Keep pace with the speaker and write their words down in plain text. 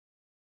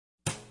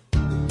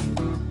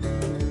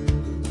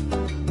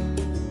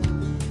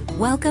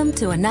Welcome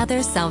to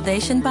another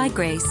Salvation by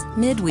Grace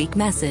midweek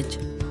message.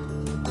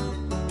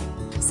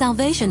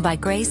 Salvation by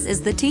Grace is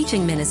the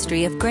teaching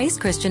ministry of Grace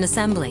Christian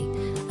Assembly,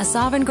 a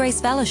Sovereign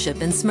Grace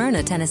Fellowship in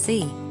Smyrna,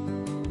 Tennessee.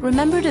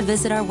 Remember to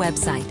visit our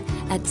website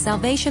at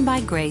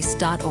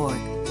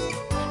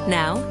salvationbygrace.org.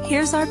 Now,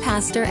 here's our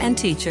pastor and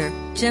teacher,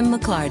 Jim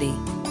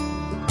McClarty.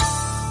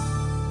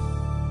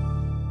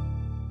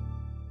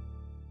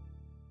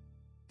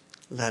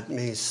 Let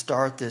me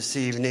start this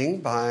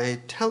evening by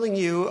telling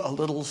you a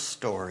little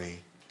story.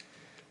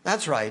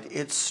 That's right,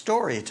 it's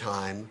story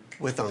time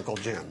with Uncle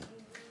Jim.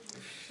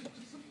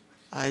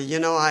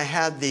 I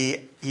had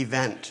the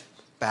event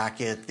back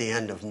at the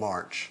end of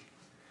March.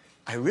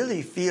 I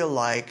really feel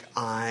like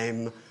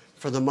I'm,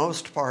 for the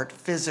most part,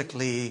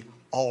 physically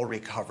all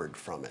recovered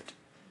from it,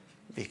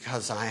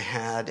 because I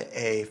had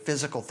a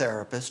physical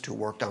therapist who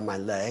worked on my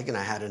leg, and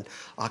I had an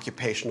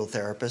occupational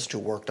therapist who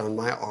worked on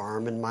my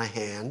arm and my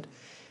hand.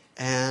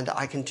 And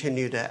I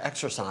continue to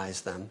exercise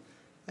them,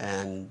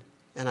 and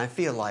I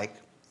feel like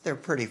they're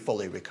pretty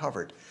fully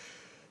recovered.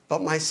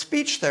 But my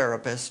speech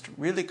therapist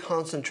really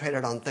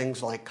concentrated on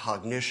things like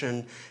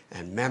cognition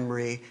and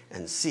memory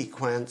and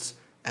sequence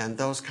and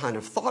those kind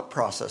of thought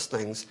process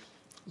things,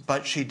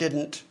 but she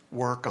didn't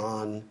work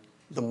on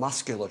the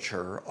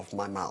musculature of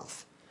my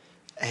mouth.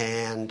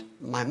 And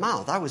my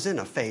mouth, I was in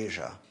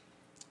aphasia.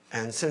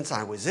 And since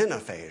I was in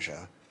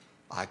aphasia,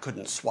 I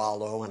couldn't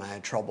swallow and I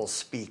had trouble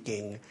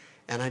speaking.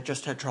 And I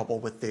just had trouble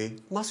with the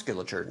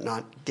musculature,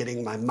 not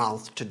getting my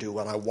mouth to do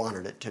what I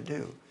wanted it to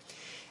do.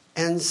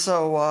 And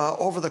so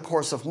over the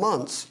course of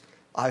months,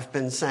 I've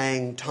been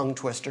saying tongue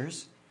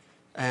twisters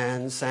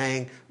and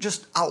saying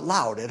just out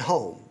loud at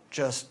home,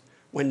 just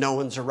when no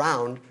one's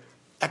around,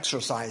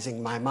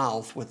 exercising my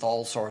mouth with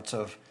all sorts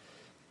of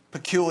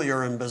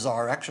peculiar and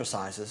bizarre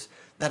exercises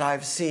that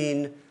I've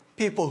seen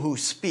people who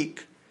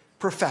speak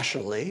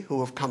professionally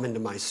who have come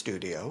into my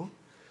studio.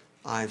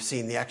 I've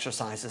seen the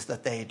exercises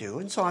that they do,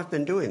 and so I've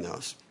been doing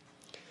those.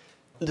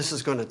 This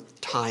is going to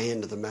tie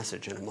into the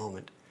message in a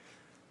moment.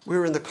 We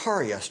were in the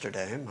car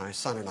yesterday, my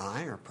son and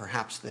I, or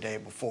perhaps the day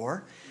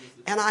before,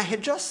 and I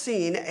had just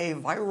seen a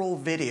viral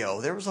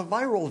video. There was a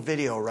viral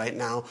video right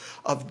now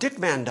of Dick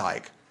Van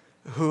Dyke,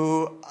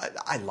 who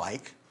I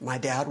like. My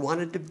dad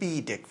wanted to be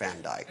Dick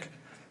Van Dyke,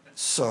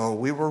 so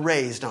we were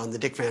raised on the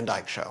Dick Van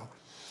Dyke Show.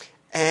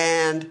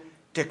 And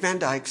Dick Van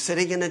Dyke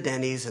sitting in a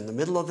Denny's in the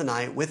middle of the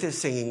night with his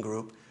singing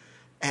group,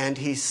 and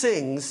he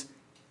sings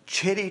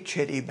Chitty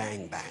Chitty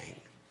Bang Bang.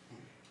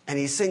 And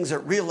he sings it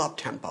real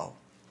up-tempo.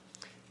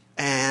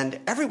 And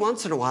every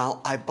once in a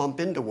while, I bump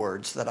into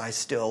words that I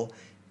still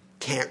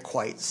can't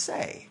quite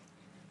say.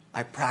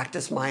 I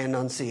practice my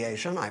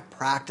enunciation. I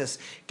practice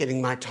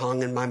getting my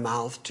tongue and my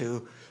mouth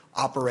to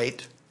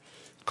operate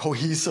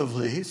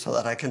cohesively so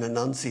that I can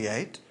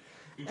enunciate.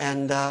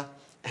 And I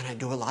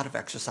do a lot of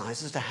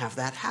exercises to have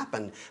that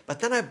happen. But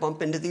then I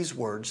bump into these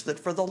words that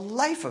for the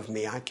life of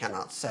me, I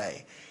cannot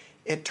say.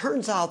 It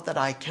turns out that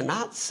I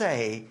cannot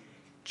say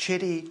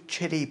chitty,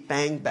 chitty,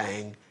 bang,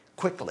 bang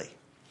quickly.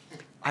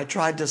 I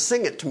tried to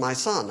sing it to my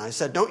son. I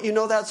said, "Don't you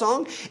know that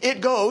song?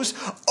 It goes,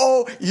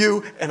 oh,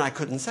 you," and I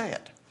couldn't say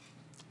it.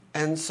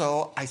 And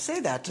so I say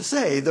that to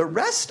say the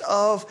rest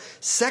of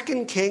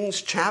 2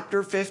 Kings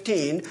chapter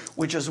 15,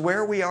 which is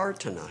where we are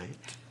tonight,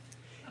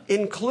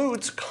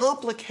 includes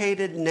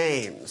complicated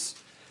names,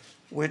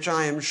 which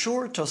I am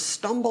sure to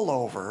stumble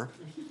over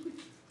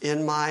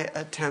in my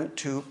attempt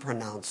to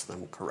pronounce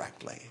them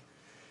correctly.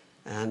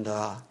 And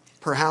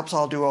perhaps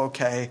I'll do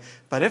okay,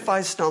 but if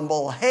I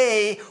stumble,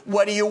 hey,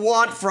 what do you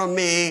want from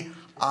me?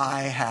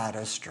 I had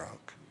a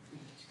stroke.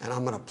 And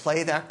I'm going to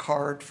play that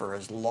card for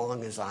as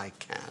long as I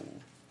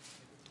can.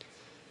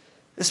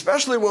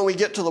 Especially when we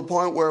get to the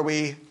point where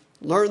we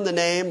learn the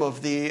name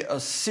of the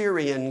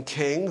Assyrian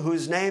king,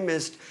 whose name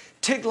is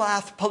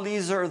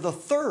Tiglath-Pileser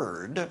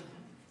III,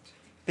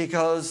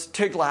 because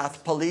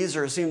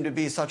Tiglath-Pileser seemed to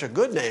be such a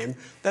good name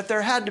that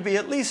there had to be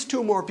at least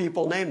two more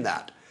people named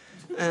that.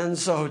 And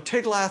so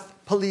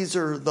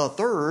Tiglath-Pileser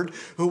III,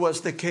 who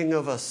was the king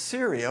of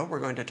Assyria, we're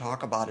going to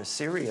talk about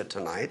Assyria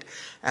tonight.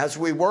 As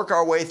we work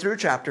our way through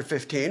chapter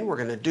 15, we're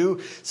going to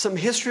do some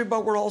history,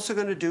 but we're also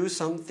going to do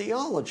some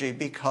theology,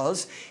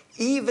 because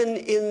even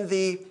in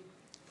the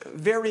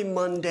very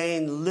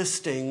mundane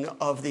listing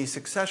of the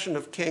succession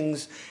of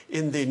kings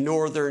in the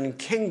northern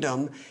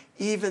kingdom,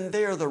 even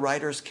there the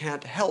writers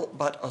can't help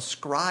but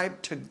ascribe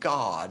to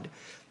God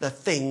the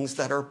things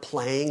that are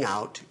playing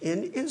out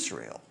in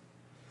Israel.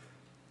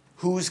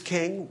 Who's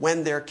king,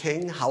 when they're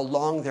king, how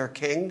long they're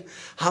king,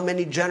 how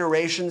many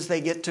generations they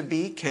get to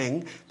be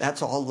king,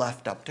 that's all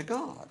left up to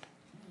God.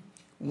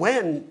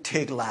 When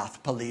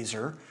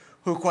Tiglath-Pileser,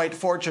 who quite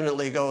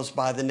fortunately goes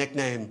by the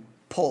nickname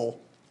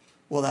Pull,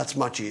 well, that's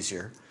much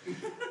easier.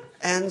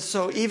 And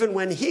so even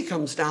when he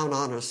comes down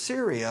on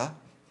Assyria,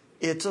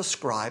 it's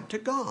ascribed to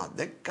God,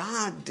 that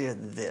God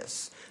did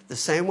this. The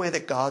same way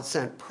that God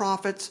sent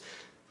prophets,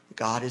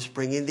 God is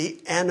bringing the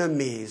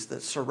enemies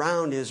that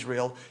surround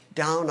Israel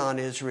down on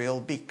Israel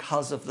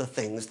because of the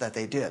things that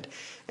they did.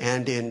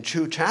 And in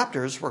 2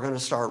 chapters, we're going to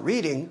start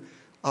reading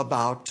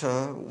about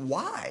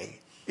why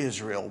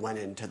Israel went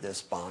into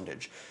this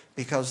bondage,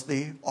 because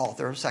the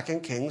author of 2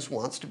 Kings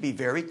wants to be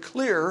very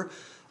clear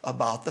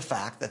about the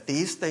fact that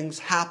these things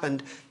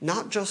happened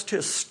not just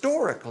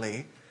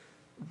historically,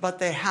 but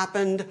they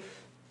happened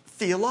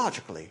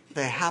theologically.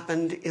 They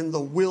happened in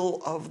the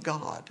will of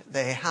God.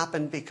 They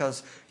happened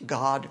because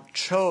God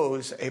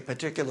chose a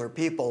particular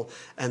people,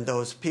 and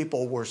those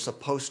people were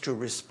supposed to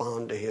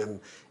respond to him,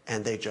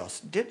 and they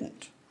just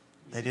didn't.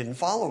 They didn't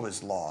follow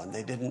his law, and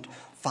they didn't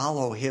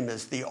follow him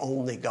as the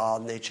only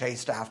God, and they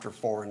chased after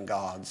foreign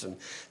gods, and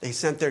they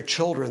sent their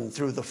children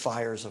through the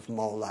fires of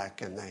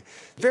Molech, and they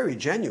very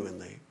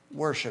genuinely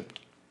worshipped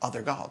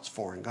other gods,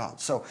 foreign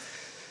gods.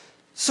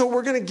 So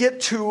we're going to get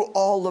to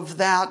all of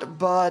that,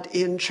 but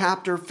in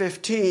chapter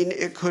 15,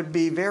 it could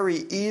be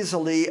very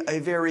easily a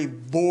very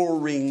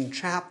boring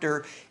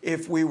chapter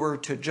if we were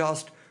to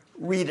just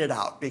read it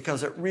out,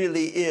 because it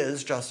really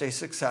is just a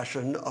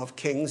succession of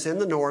kings in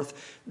the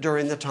north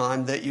during the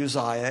time that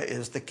Uzziah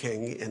is the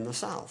king in the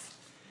south.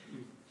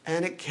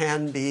 And it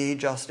can be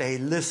just a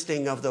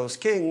listing of those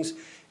kings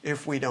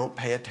if we don't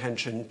pay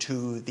attention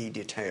to the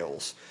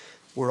details.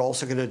 We're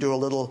also going to do a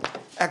little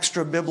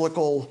extra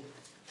biblical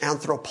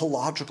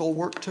anthropological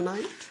work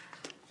tonight.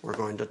 We're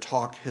going to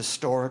talk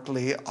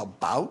historically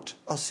about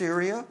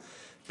Assyria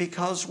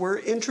because we're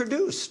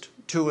introduced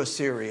to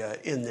Assyria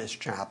in this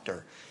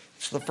chapter.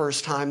 It's the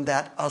first time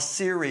that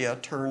Assyria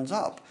turns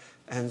up.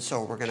 And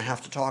so we're going to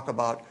have to talk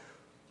about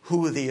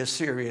who the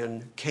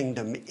Assyrian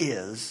kingdom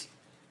is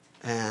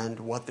and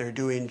what they're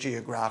doing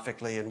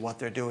geographically and what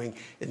they're doing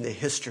in the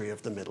history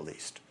of the Middle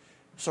East.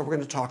 So we're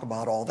going to talk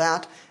about all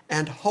that,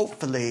 and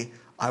hopefully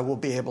I will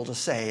be able to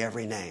say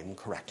every name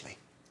correctly.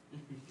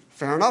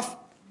 Fair enough?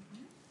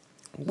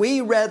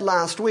 We read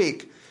last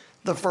week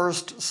the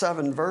first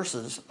 7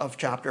 verses of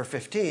chapter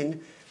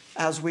 15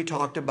 as we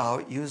talked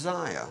about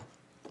Uzziah.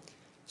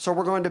 So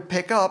we're going to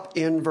pick up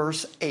in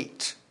verse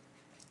 8.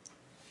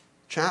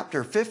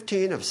 Chapter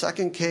 15 of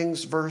 2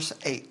 Kings, verse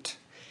 8.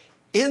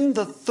 In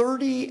the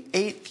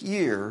 38th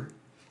year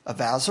of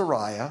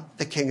Azariah,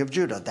 the king of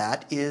Judah,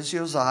 that is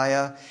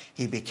Uzziah,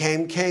 he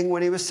became king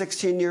when he was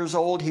 16 years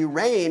old. He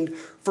reigned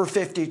for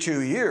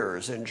 52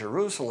 years in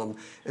Jerusalem.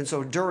 And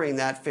so during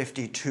that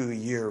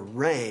 52-year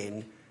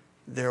reign,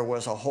 there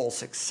was a whole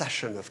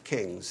succession of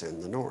kings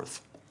in the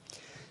north.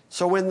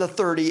 So in the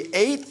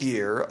 38th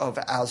year of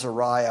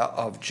Azariah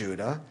of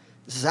Judah,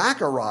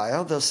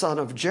 Zechariah, the son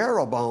of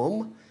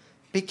Jeroboam,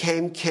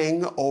 became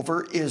king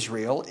over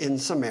Israel in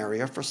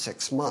Samaria for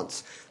 6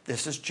 months.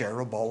 This is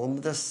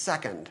Jeroboam the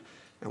second.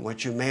 And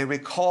what you may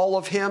recall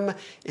of him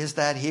is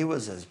that he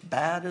was as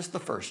bad as the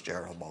first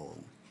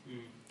Jeroboam.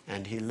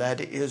 And he led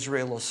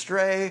Israel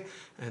astray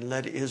and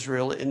led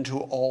Israel into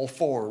all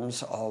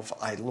forms of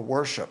idol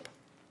worship.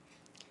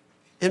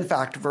 In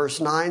fact, verse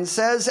 9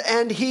 says,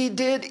 "And he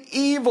did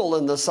evil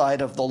in the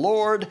sight of the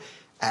Lord,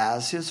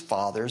 as his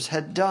fathers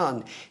had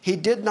done. He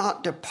did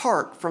not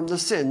depart from the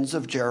sins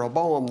of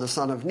Jeroboam, the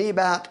son of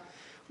Nebat,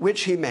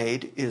 which he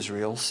made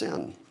Israel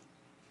sin."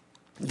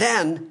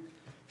 Then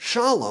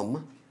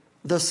Shallum,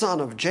 the son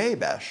of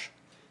Jabesh,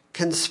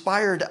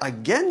 conspired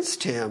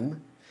against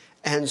him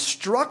and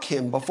struck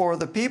him before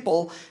the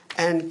people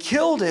and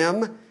killed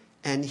him,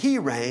 and he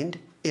reigned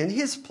in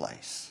his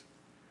place.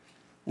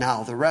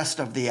 Now the rest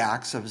of the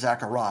acts of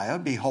Zechariah,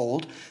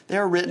 behold, they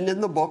are written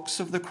in the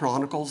books of the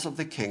Chronicles of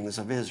the Kings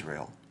of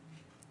Israel.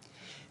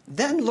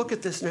 Then look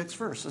at this next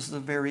verse. This is a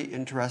very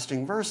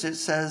interesting verse. It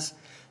says,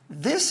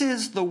 "This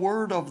is the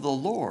word of the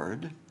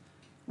Lord,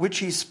 which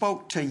he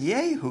spoke to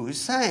Jehu,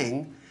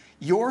 saying,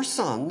 Your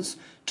sons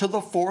to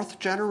the 4th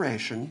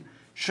generation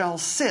shall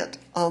sit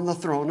on the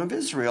throne of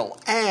Israel.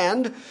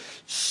 And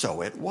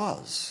so it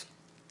was."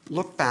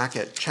 Look back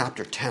at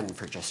chapter 10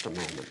 for just a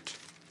moment.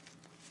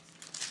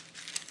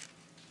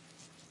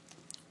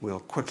 We'll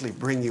quickly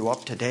bring you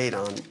up to date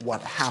on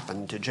what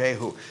happened to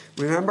Jehu.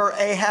 Remember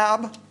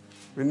Ahab?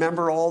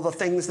 Remember all the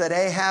things that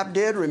Ahab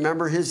did?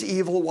 Remember his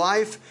evil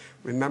wife?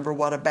 Remember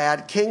what a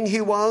bad king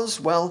he was?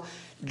 Well,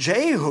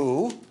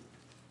 Jehu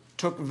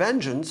took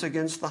vengeance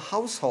against the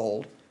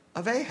household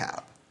of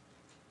Ahab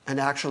and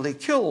actually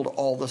killed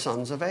all the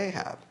sons of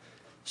Ahab.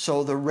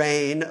 So the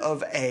reign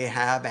of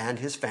Ahab and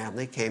his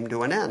family came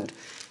to an end.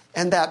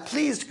 And that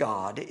pleased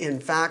God. In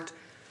fact,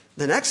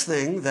 the next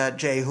thing that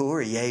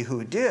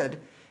Jehu did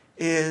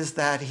is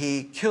that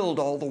he killed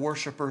all the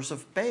worshipers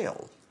of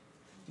Baal.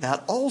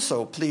 That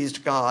also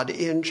pleased God.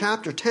 In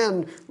chapter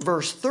 10,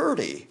 verse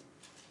 30,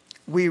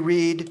 we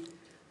read,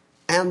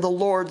 "And the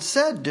Lord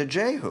said to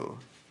Jehu,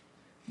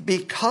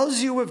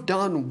 Because you have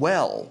done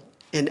well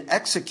in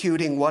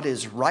executing what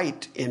is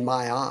right in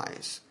my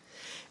eyes,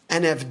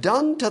 and have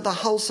done to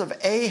the house of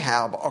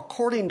Ahab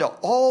according to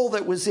all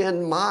that was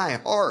in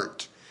my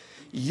heart,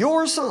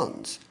 your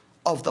sons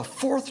of the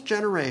 4th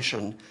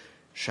generation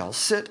shall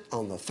sit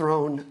on the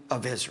throne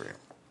of Israel."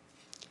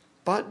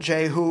 But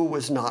Jehu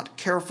was not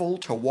careful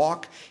to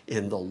walk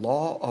in the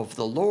law of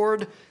the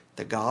Lord,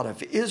 the God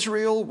of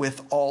Israel,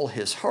 with all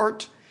his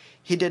heart.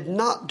 He did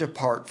not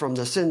depart from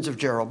the sins of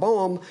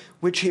Jeroboam,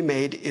 which he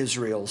made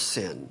Israel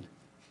sin.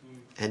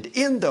 And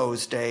in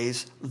those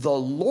days, the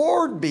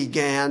Lord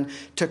began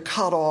to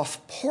cut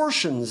off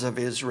portions of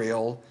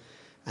Israel,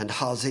 and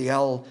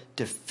Hazael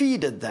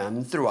defeated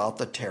them throughout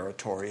the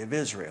territory of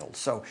Israel.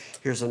 So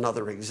here's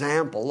another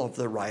example of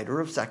the writer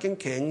of 2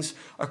 Kings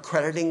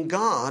accrediting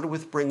God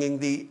with bringing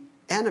the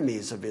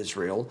enemies of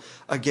Israel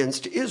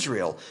against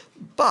Israel.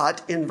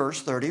 But in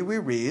verse 30, we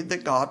read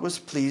that God was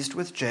pleased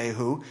with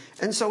Jehu,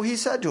 and so he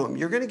said to him,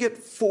 you're going to get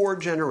 4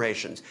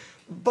 generations,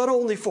 but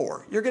only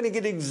 4. You're going to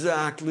get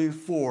exactly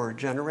 4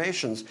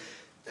 generations.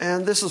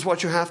 And this is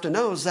what you have to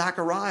know.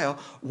 Zechariah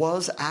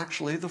was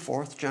actually the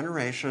 4th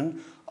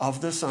generation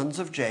of the sons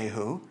of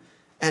Jehu,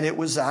 and it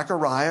was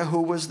Zechariah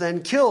who was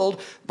then killed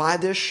by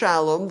this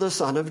Shallum, the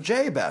son of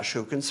Jabesh,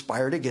 who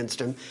conspired against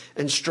him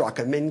and struck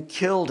him and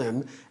killed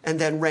him and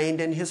then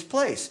reigned in his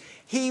place.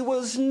 He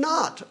was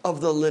not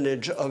of the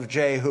lineage of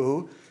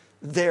Jehu.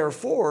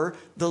 Therefore,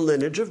 the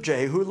lineage of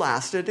Jehu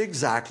lasted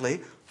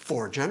exactly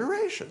 4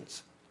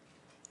 generations.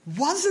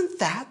 Wasn't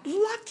that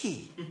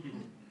lucky?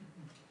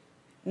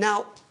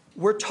 Now,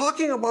 we're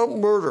talking about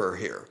murder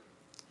here.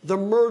 The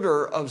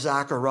murder of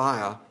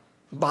Zechariah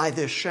by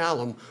this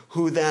Shallum,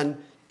 who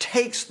then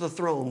takes the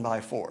throne by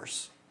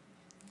force.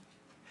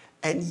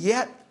 And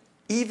yet,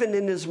 even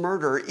in his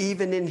murder,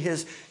 even in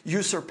his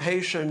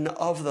usurpation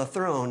of the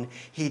throne,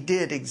 he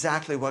did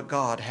exactly what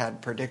God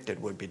had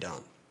predicted would be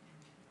done.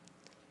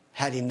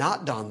 Had he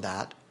not done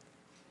that,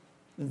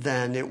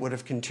 then it would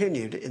have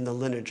continued in the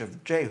lineage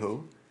of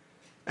Jehu,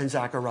 and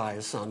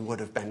Zechariah's son would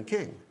have been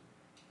king.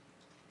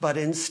 But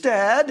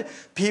instead,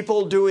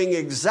 people doing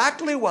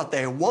exactly what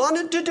they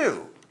wanted to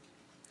do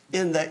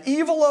in the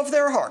evil of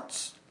their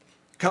hearts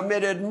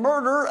committed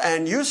murder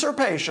and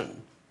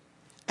usurpation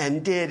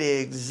and did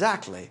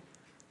exactly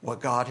what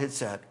God had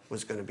said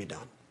was going to be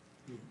done.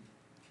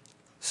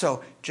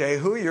 So,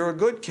 Jehu, you're a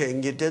good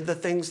king. You did the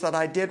things that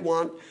I did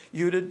want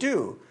you to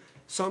do.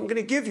 So I'm going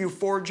to give you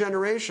 4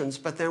 generations.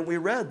 But then we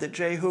read that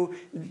Jehu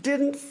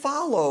didn't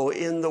follow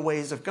in the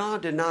ways of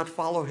God, did not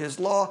follow his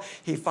law.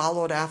 He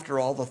followed after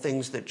all the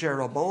things that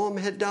Jeroboam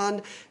had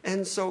done.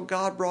 And so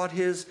God brought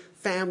his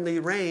family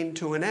reign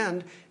to an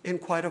end in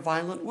quite a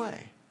violent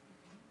way.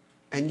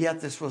 And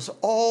yet this was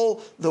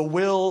all the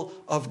will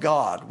of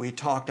God. We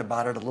talked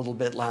about it a little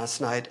bit last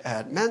night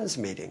at men's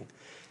meeting,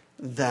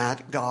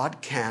 that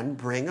God can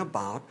bring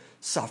about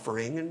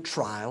suffering and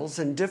trials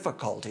and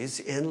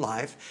difficulties in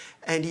life,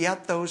 and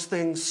yet those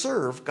things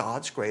serve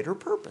God's greater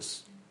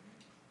purpose.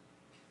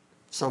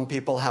 Some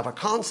people have a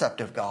concept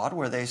of God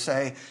where they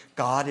say,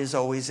 God is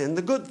always in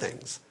the good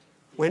things.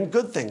 When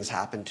good things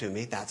happen to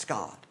me, that's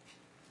God.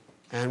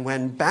 And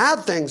when bad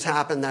things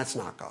happen, that's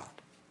not God.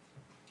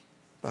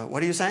 But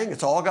what are you saying?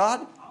 It's all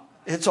God?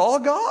 It's all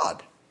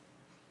God.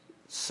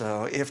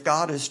 So if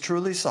God is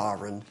truly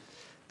sovereign,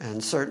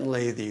 and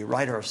certainly the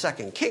writer of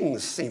 2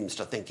 Kings seems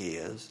to think he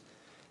is,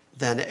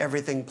 then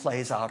everything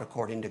plays out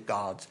according to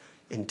God's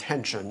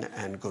intention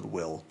and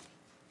goodwill.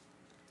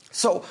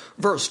 So,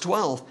 verse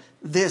 12,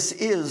 this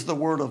is the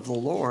word of the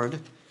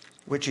Lord,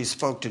 which he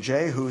spoke to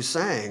Jehu,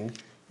 saying,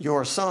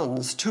 your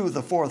sons to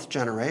the 4th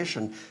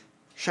generation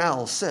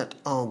shall sit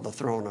on the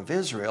throne of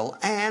Israel.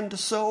 And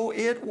so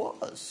it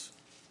was.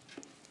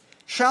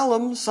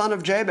 Shallum, son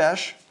of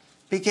Jabesh,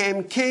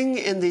 became king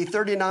in the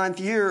 39th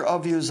year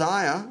of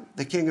Uzziah,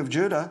 the king of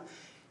Judah,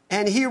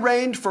 and he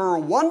reigned for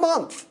 1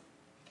 month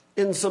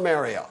in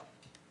Samaria.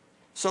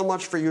 So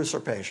much for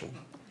usurpation.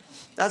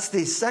 That's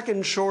the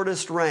second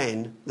shortest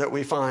reign that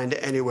we find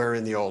anywhere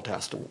in the Old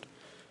Testament.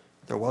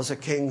 There was a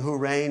king who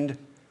reigned,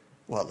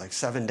 like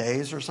 7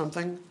 days or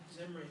something?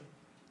 Zimri.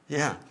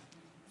 Yeah,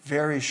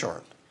 very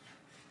short.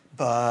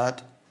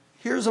 But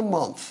here's a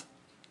month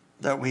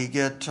that we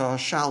get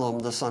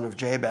Shallum, the son of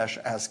Jabesh,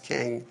 as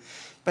king.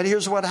 But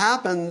here's what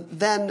happened.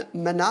 Then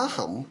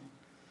Menahem,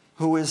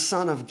 who is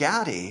son of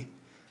Gadi,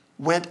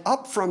 went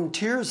up from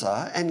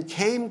Tirzah and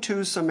came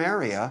to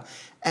Samaria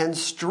and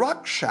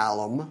struck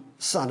Shallum,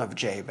 son of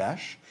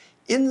Jabesh,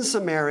 in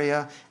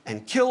Samaria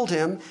and killed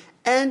him,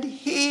 and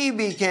he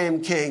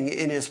became king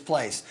in his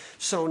place.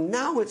 So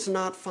now it's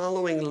not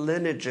following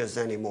lineages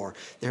anymore.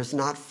 There's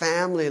not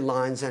family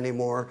lines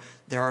anymore.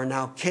 There are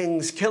now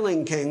kings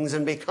killing kings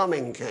and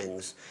becoming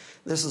kings.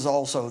 This is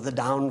also the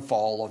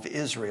downfall of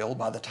Israel.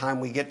 By the time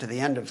we get to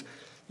the end of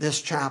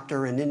this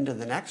chapter and into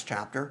the next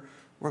chapter,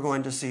 we're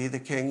going to see the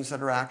kings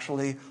that are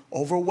actually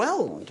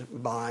overwhelmed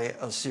by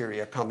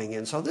Assyria coming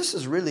in. So this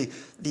is really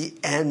the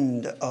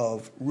end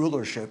of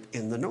rulership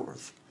in the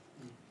north.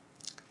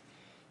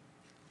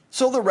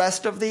 So the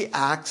rest of the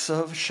acts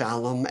of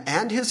Shallum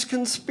and his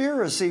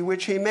conspiracy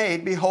which he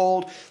made,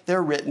 behold,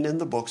 they're written in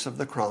the books of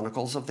the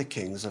Chronicles of the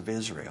kings of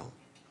Israel.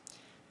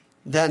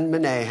 Then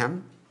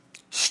Menahem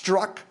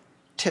struck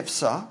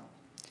Tiphsah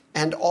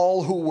and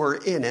all who were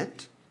in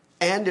it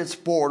and its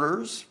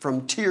borders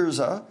from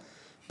Tirzah,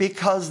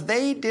 because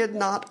they did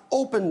not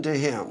open to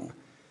him.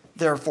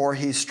 Therefore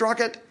he struck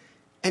it,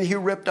 and he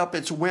ripped up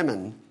its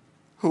women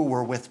who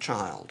were with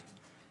child.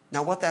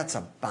 Now what that's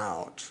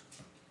about,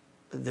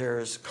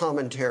 there's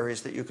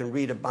commentaries that you can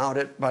read about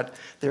it, but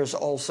there's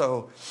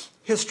also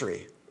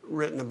history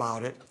written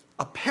about it.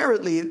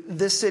 Apparently,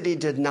 this city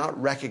did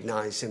not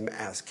recognize him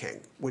as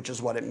king, which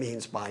is what it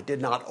means by did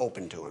not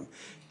open to him,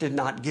 did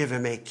not give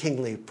him a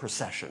kingly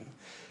procession.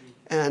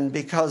 And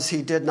because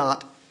he did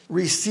not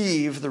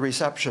receive the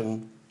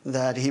reception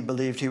that he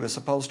believed he was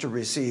supposed to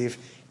receive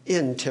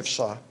in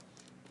Tifsa,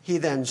 he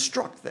then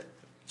struck them.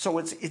 So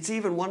it's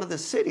even one of the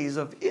cities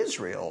of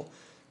Israel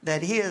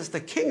that he, as the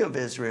king of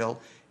Israel,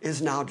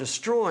 is now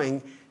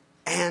destroying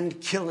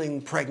and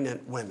killing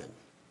pregnant women.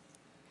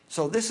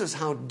 So this is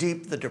how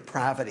deep the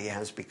depravity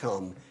has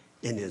become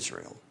in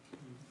Israel.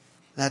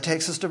 That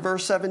takes us to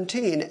verse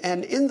 17.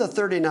 And in the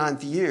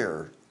 39th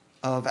year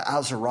of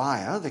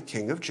Azariah, the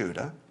king of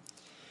Judah,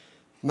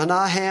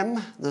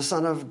 Menahem, the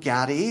son of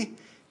Gadi,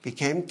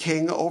 became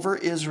king over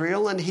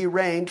Israel, and he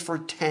reigned for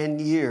 10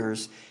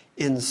 years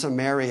in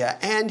Samaria.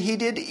 And he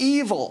did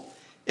evil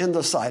in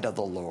the sight of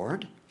the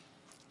Lord.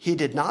 He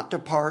did not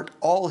depart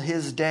all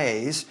his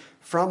days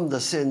from the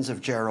sins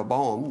of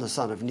Jeroboam, the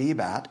son of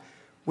Nebat,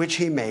 which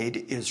he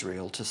made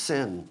Israel to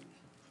sin.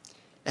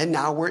 And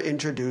now we're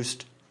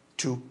introduced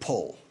to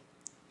Pul,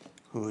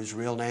 whose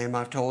real name,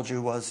 I've told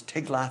you, was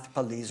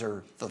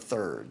Tiglath-Pileser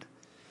III.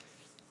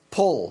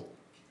 Pul,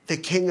 the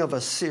king of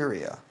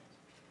Assyria,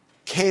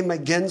 came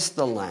against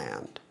the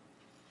land,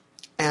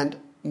 and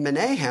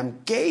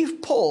Menahem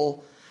gave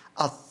Pul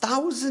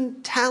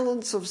 1,000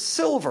 talents of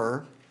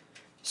silver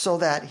so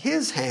that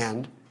his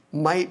hand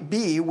might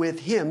be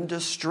with him to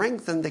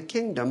strengthen the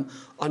kingdom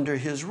under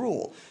his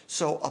rule.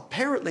 So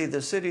apparently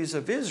the cities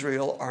of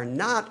Israel are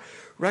not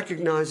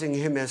recognizing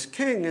him as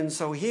king, and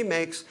so he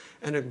makes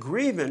an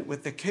agreement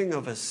with the king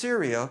of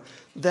Assyria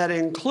that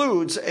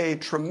includes a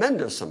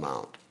tremendous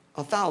amount,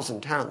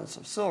 1,000 talents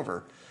of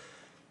silver,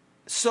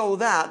 so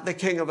that the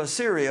king of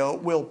Assyria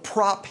will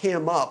prop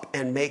him up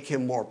and make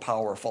him more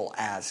powerful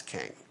as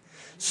king.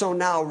 So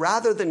now,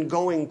 rather than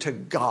going to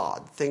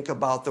God, think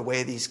about the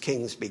way these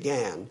kings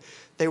began.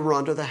 They were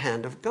under the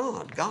hand of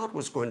God. God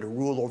was going to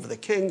rule over the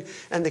king,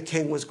 and the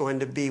king was going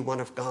to be one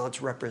of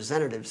God's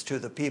representatives to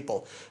the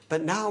people.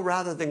 But now,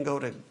 rather than go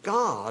to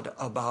God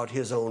about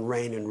his own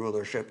reign and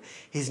rulership,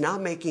 he's now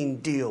making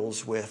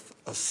deals with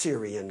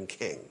Assyrian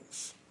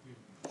kings.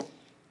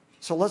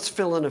 So let's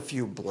fill in a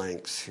few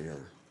blanks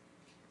here.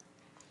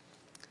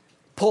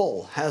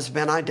 Pul has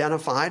been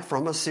identified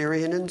from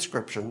Assyrian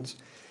inscriptions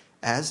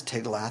as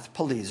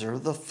Tiglath-Pileser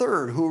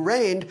III, who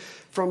reigned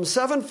from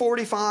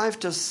 745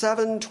 to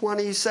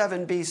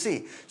 727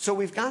 BC. So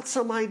we've got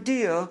some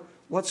idea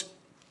what's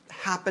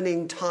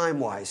happening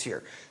time-wise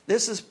here.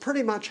 This is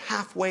pretty much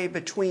halfway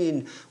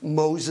between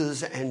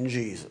Moses and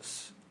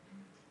Jesus.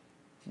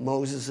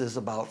 Moses is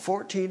about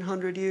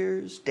 1,400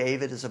 years.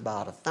 David is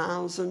about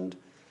 1,000.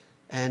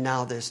 And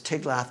now this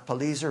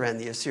Tiglath-Pileser and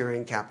the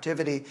Assyrian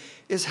captivity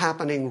is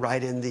happening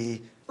right in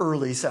the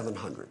early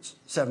 700s,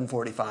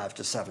 745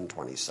 to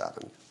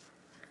 727.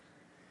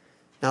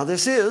 Now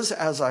this is,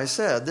 as I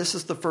said, this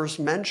is the first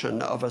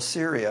mention of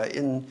Assyria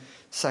in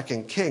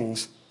 2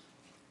 Kings.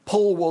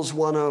 Pul was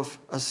one of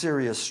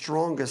Assyria's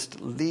strongest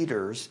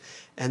leaders,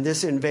 and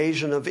this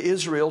invasion of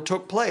Israel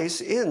took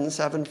place in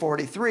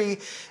 743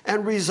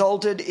 and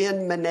resulted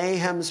in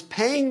Menahem's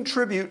paying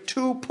tribute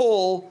to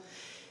Pul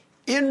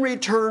in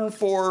return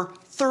for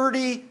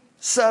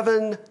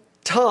 37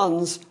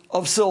 tons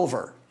of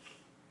silver.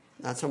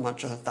 That's how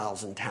much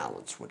 1,000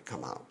 talents would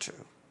come out to.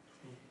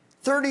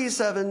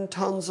 37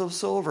 tons of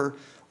silver,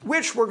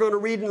 which we're going to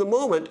read in a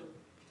moment,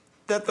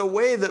 that the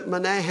way that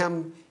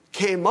Menahem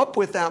came up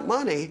with that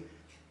money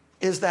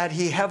is that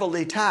he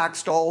heavily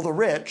taxed all the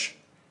rich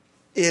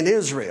in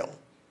Israel.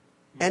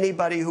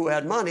 Anybody who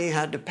had money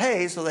had to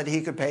pay so that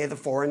he could pay the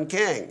foreign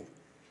king.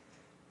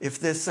 If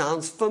this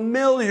sounds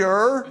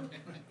familiar,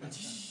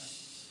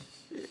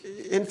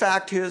 in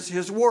fact,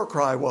 his war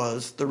cry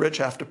was, the rich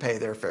have to pay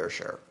their fair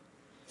share.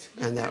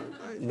 And that,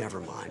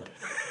 never mind.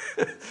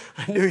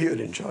 I knew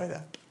you'd enjoy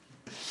that.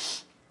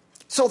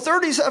 So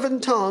 37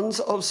 tons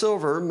of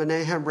silver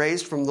Menahem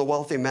raised from the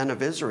wealthy men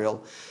of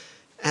Israel,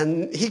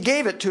 and he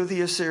gave it to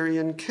the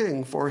Assyrian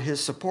king for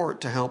his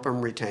support to help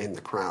him retain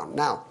the crown.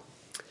 Now,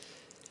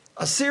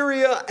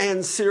 Assyria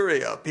and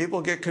Syria,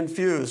 people get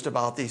confused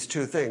about these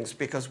two things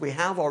because we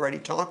have already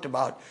talked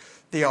about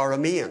the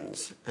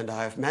Arameans, and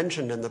I have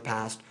mentioned in the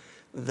past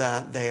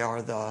that they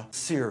are the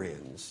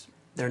Syrians.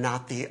 They're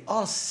not the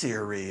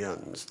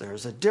Assyrians.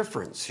 There's a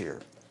difference here.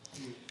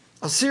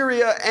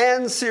 Assyria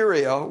and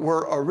Syria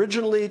were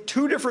originally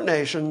two different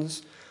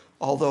nations,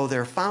 although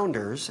their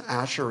founders,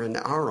 Ashur and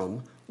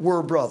Aram,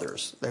 were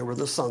brothers. They were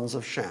the sons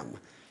of Shem.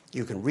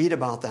 You can read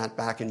about that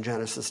back in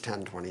Genesis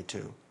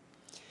 10:22.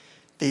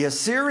 The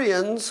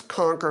Assyrians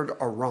conquered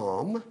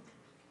Aram,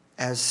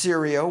 as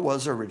Syria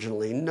was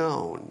originally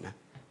known.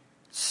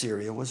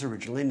 Syria was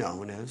originally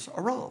known as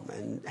Aram,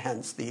 and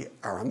hence the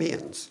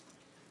Arameans.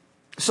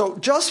 So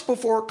just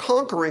before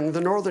conquering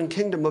the northern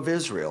kingdom of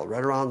Israel,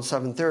 right around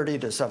 730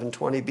 to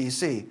 720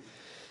 BC,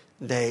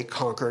 they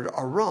conquered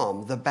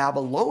Aram. The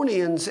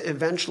Babylonians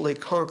eventually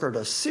conquered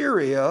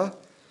Assyria,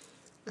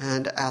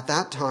 and at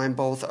that time,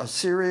 both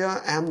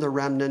Assyria and the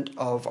remnant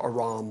of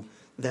Aram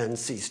then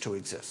ceased to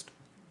exist.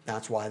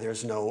 That's why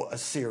there's no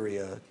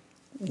Assyria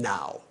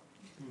now.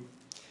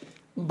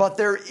 But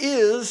there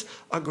is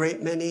a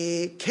great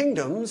many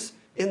kingdoms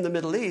in the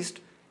Middle East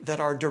that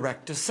are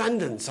direct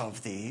descendants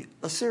of the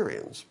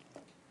Assyrians.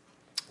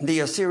 The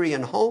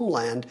Assyrian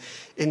homeland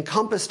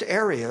encompassed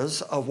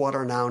areas of what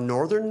are now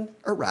northern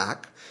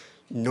Iraq,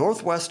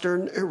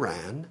 northwestern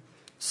Iran,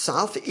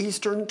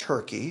 southeastern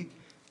Turkey,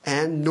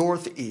 and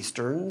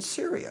northeastern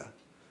Syria,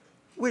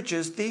 which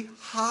is the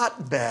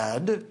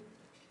hotbed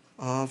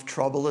of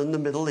trouble in the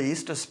Middle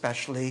East,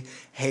 especially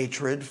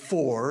hatred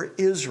for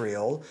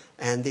Israel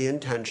and the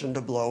intention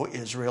to blow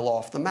Israel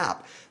off the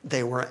map.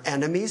 They were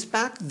enemies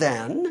back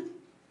then.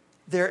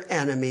 They're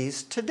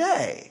enemies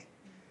today.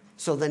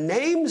 So the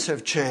names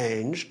have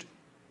changed,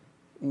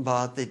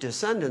 but the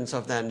descendants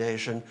of that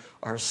nation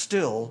are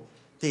still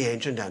the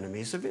ancient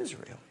enemies of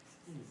Israel.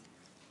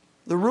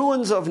 The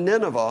ruins of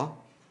Nineveh,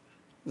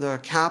 the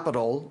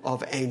capital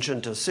of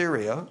ancient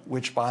Assyria,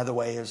 which, by the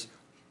way, is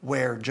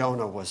where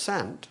Jonah was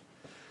sent,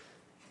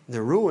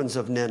 the ruins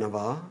of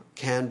Nineveh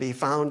can be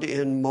found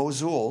in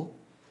Mosul,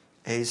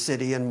 a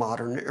city in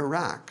modern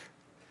Iraq.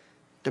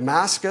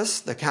 Damascus,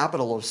 the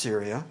capital of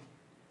Syria,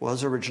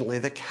 was originally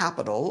the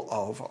capital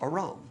of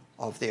Aram,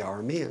 of the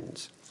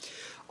Arameans.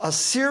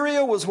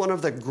 Assyria was one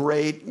of the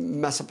great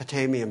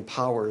Mesopotamian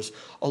powers,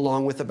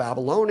 along with the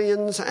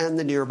Babylonians and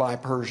the nearby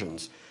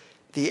Persians.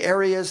 The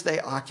areas they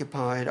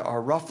occupied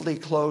are roughly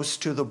close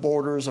to the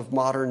borders of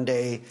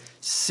modern-day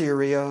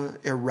Syria,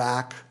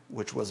 Iraq,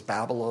 which was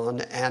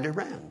Babylon, and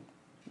Iran,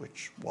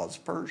 which was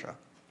Persia.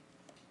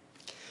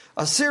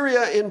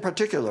 Assyria, in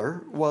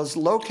particular, was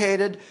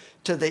located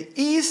to the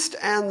east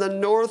and the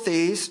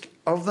northeast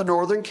of the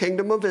northern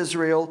kingdom of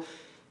Israel,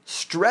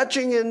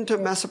 stretching into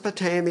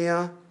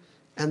Mesopotamia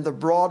and the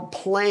broad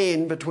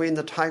plain between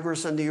the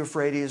Tigris and the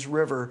Euphrates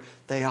River.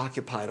 They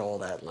occupied all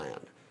that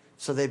land.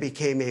 So they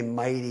became a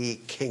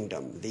mighty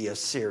kingdom, the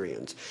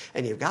Assyrians.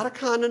 And you've got to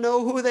kind of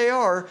know who they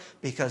are,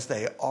 because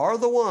they are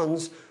the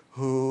ones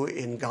who,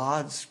 in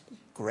God's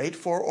great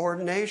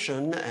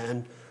foreordination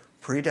and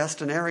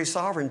predestinary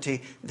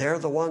sovereignty, they're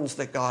the ones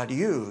that God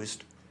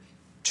used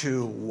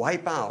to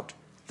wipe out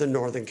the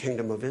northern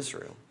kingdom of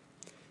Israel.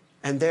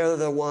 And they're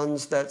the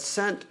ones that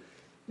sent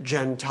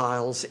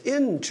Gentiles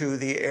into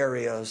the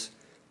areas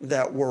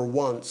that were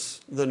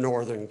once the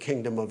northern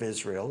kingdom of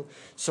Israel,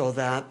 so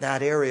that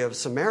that area of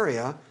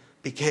Samaria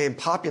became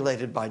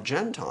populated by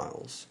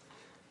Gentiles.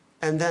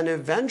 And then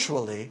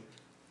eventually,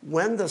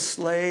 when the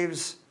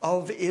slaves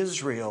of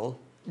Israel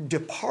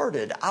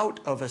departed out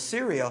of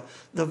Assyria,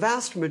 the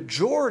vast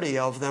majority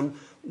of them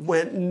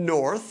went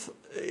north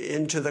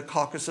into the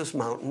Caucasus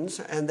Mountains,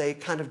 and they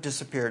kind of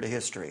disappeared to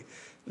history.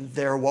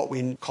 They're what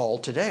we call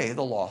today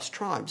the lost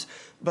tribes.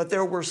 But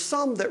there were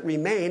some that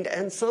remained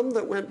and some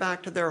that went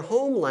back to their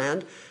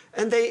homeland,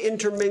 and they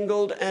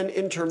intermingled and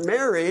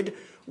intermarried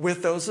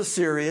with those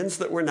Assyrians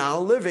that were now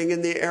living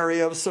in the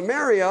area of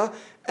Samaria,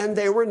 and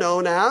they were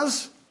known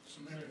as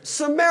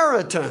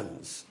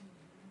Samaritans.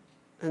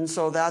 And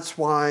so that's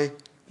why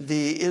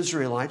the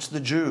Israelites, the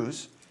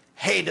Jews,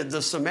 hated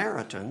the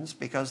Samaritans,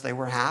 because they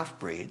were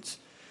half-breeds.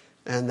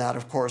 And that,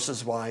 of course,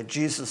 is why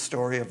Jesus'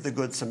 story of the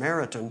Good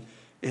Samaritan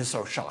is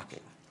so shocking,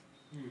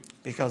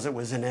 because it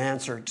was an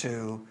answer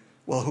to,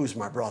 well, who's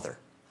my brother?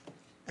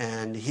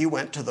 And he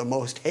went to the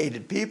most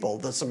hated people,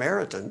 the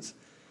Samaritans,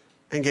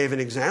 and gave an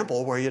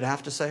example where you'd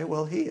have to say,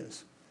 well, he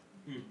is.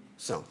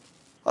 So,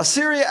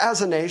 Assyria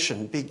as a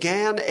nation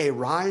began a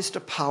rise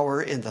to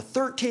power in the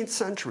 13th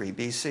century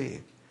BC,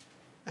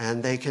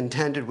 and they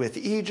contended with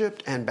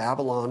Egypt and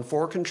Babylon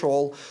for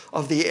control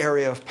of the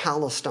area of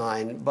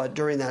Palestine. But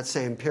during that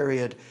same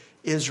period,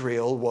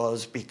 Israel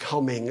was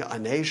becoming a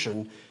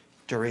nation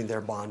during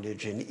their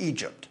bondage in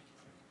Egypt.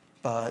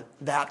 But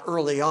that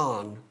early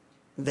on,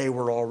 they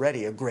were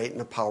already a great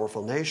and a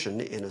powerful nation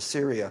in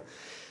Assyria.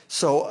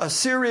 So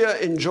Assyria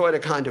enjoyed a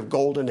kind of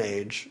golden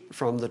age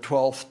from the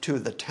 12th to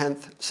the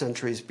 10th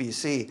centuries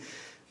BC,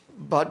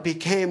 but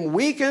became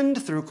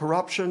weakened through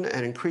corruption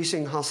and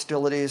increasing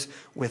hostilities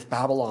with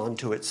Babylon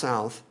to its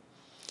south.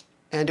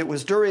 And it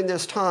was during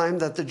this time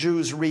that the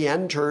Jews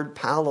re-entered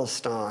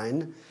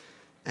Palestine,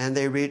 and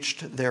they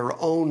reached their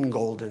own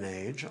golden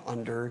age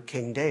under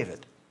King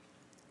David.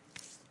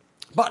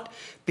 But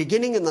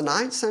beginning in the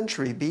 9th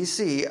century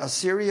BC,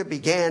 Assyria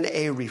began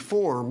a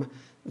reform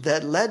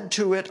that led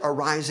to it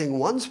arising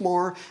once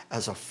more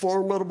as a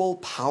formidable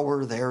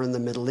power there in the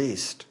Middle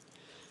East.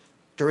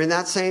 During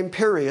that same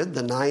period,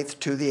 the 9th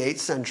to the 8th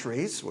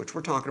centuries, which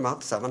we're talking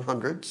about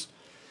 700s,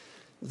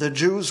 the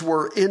Jews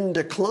were in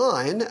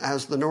decline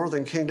as the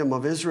northern kingdom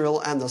of Israel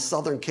and the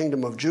southern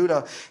kingdom of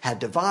Judah had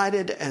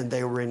divided, and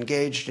they were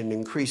engaged in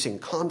increasing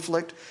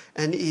conflict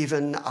and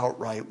even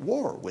outright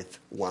war with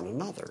one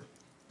another.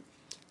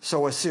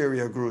 So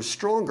Assyria grew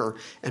stronger,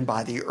 and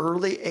by the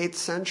early 8th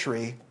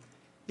century,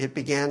 it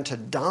began to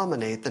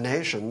dominate the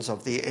nations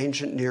of the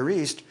ancient Near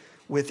East,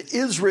 with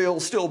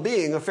Israel still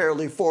being a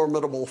fairly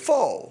formidable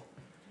foe.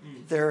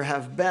 There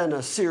have been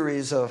a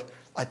series of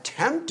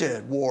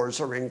attempted wars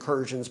or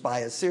incursions by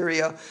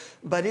Assyria,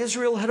 but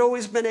Israel had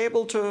always been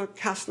able to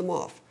cast them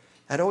off,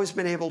 had always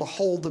been able to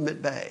hold them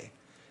at bay.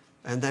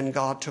 And then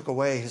God took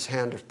away his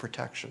hand of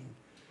protection.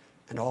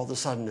 And all of a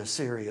sudden,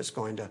 Assyria is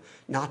going to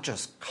not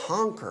just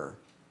conquer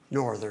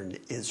northern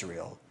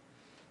Israel,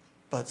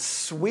 but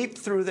sweep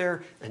through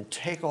there and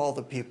take all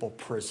the people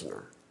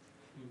prisoner.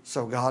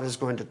 So God is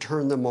going to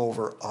turn them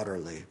over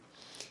utterly.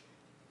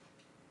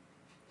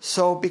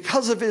 So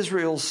because of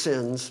Israel's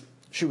sins,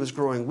 she was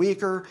growing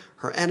weaker,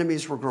 her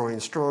enemies were growing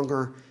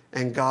stronger,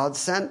 and God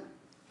sent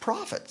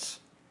prophets.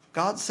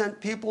 God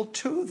sent people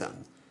to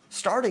them,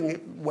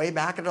 starting way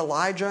back at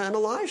Elijah and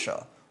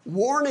Elisha,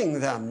 warning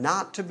them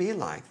not to be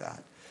like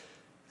that.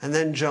 And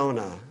then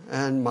Jonah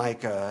and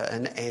Micah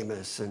and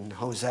Amos and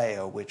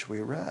Hosea, which we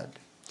read.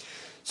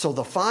 So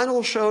the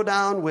final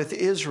showdown with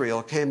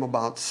Israel came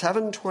about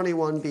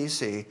 721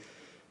 BC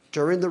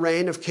during the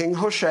reign of King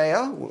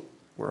Hoshea.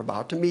 We're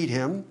about to meet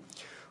him,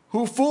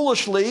 who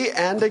foolishly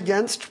and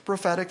against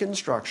prophetic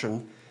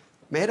instruction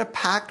made a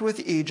pact with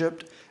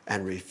Egypt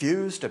and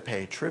refused to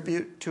pay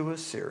tribute to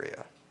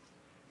Assyria.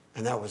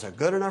 And that was a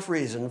good enough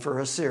reason for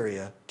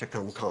Assyria to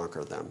come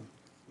conquer them.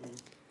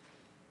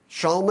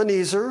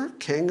 Shalmaneser,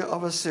 king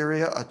of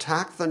Assyria,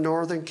 attacked the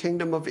northern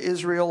kingdom of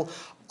Israel,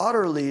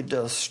 utterly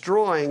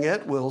destroying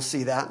it. We'll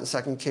see that in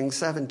 2 Kings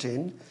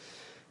 17.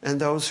 And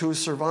those who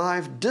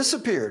survived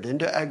disappeared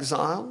into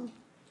exile,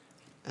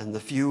 and the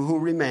few who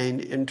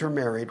remained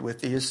intermarried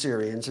with the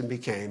Assyrians and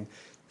became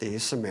the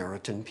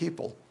Samaritan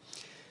people.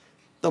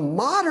 The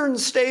modern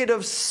state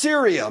of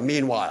Syria,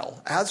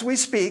 meanwhile, as we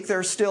speak,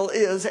 there still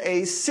is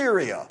a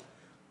Syria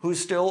who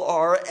still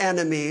are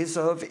enemies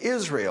of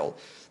Israel.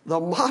 The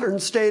modern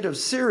state of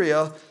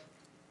Syria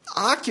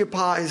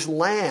occupies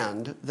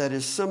land that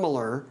is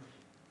similar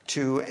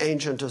to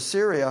ancient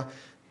Assyria,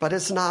 but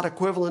it's not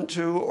equivalent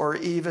to or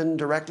even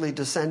directly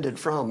descended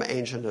from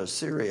ancient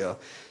Assyria.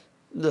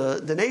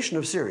 The nation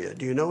of Syria,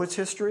 do you know its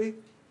history?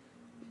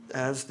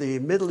 As the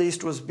Middle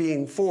East was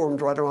being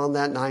formed right around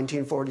that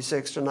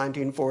 1946 to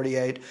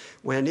 1948,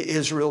 when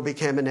Israel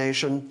became a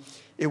nation,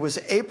 it was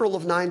April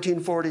of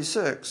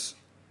 1946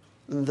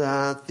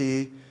 that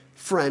the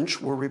French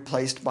were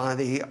replaced by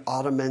the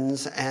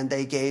Ottomans, and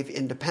they gave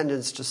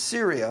independence to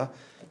Syria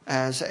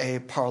as a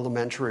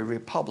parliamentary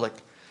republic.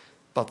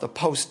 But the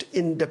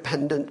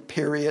post-independent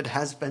period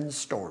has been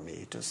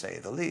stormy, to say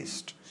the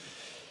least.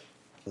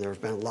 There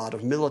have been a lot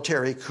of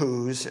military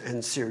coups,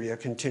 and Syria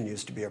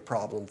continues to be a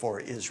problem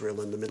for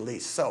Israel in the Middle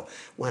East. So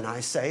when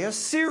I say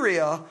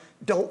Assyria,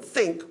 don't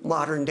think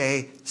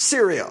modern-day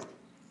Syria.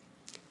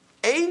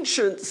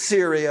 Ancient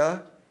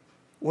Syria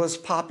was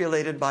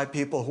populated by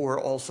people who were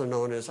also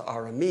known as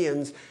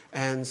Arameans,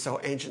 and so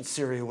ancient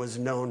Syria was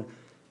known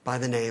by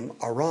the name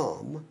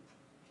Aram.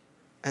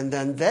 And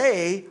then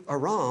they,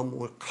 Aram,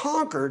 were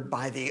conquered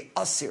by the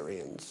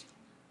Assyrians.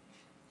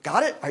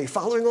 Got it? Are you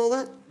following all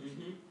that?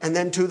 Mm-hmm. And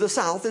then to the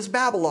south is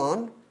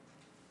Babylon,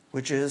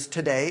 which is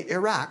today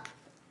Iraq.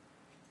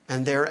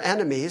 And their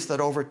enemies that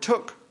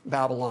overtook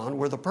Babylon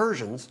were the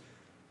Persians,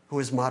 who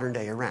is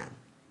modern-day Iran.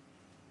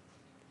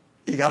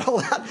 You got all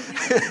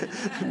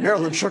that?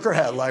 Marilyn shook her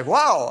head like,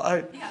 wow.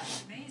 Yeah,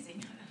 it's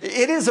amazing.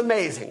 It is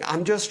amazing.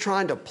 I'm just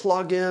trying to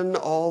plug in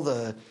all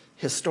the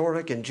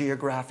historic and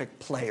geographic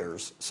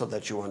players so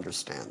that you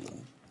understand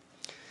them.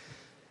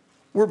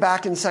 We're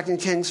back in 2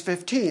 Kings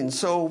 15.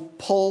 So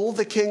Pul,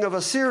 the king of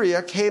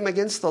Assyria, came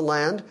against the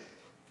land,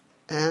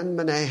 and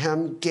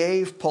Menahem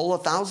gave Pul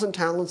 1,000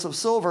 talents of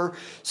silver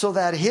so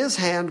that his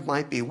hand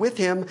might be with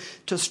him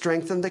to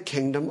strengthen the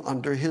kingdom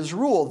under his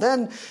rule.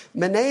 Then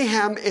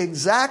Menahem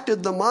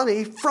exacted the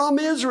money from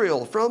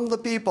Israel, from the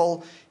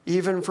people,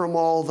 even from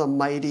all the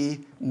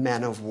mighty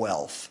men of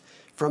wealth.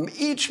 From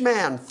each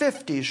man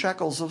 50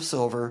 shekels of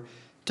silver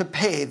to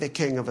pay the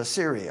king of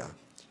Assyria.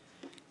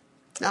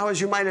 Now,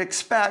 as you might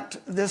expect,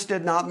 this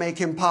did not make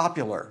him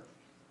popular.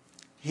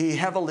 He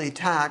heavily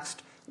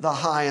taxed the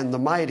high and the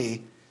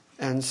mighty,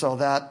 and so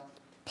that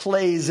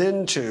plays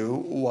into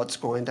what's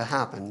going to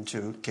happen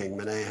to King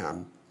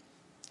Menahem.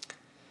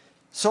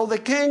 So the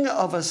king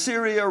of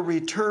Assyria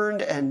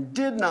returned and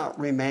did not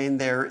remain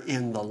there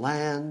in the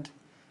land.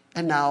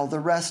 And now the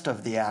rest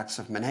of the acts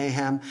of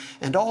Menahem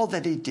and all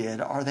that he did,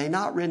 are they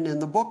not written in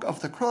the book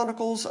of the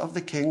Chronicles of the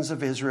kings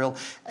of Israel?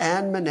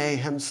 And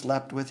Menahem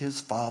slept with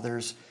his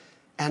fathers,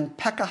 and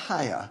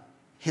Pekahiah,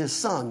 his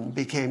son,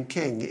 became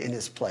king in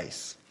his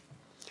place.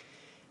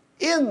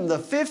 In the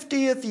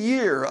 50th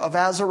year of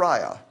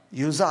Azariah,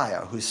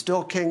 Uzziah, who's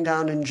still king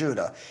down in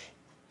Judah,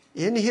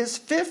 in his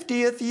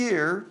 50th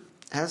year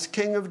as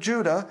king of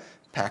Judah,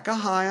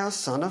 Pekahiah,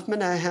 son of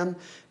Menahem,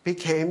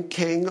 became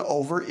king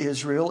over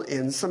Israel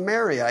in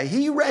Samaria.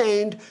 He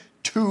reigned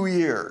 2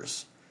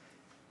 years,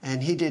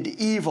 and he did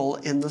evil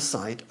in the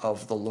sight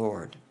of the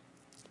Lord.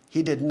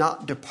 He did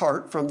not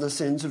depart from the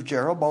sins of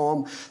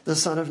Jeroboam, the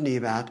son of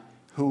Nebat,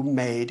 who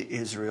made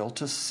Israel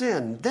to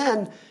sin.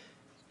 Then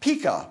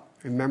Pekah,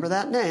 remember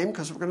that name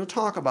because we're going to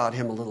talk about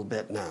him a little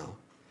bit now.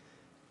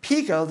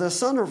 Pekah, the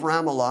son of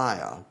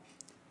Ramaliah,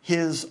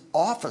 his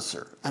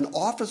officer, an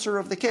officer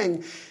of the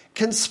king,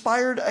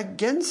 conspired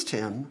against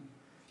him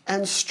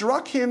and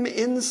struck him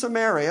in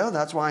Samaria.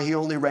 That's why he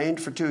only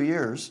reigned for 2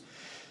 years.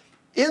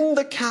 in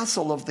the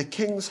castle of the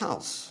king's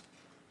house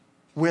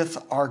with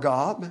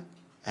Argob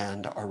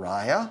and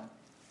Ariah,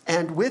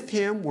 and with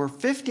him were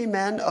 50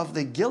 men of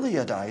the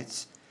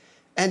Gileadites,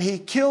 and he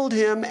killed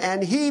him,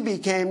 and he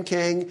became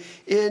king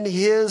in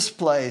his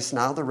place.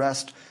 Now the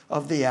rest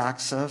of the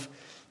acts of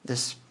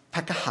this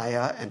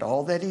Pekahiah and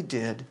all that he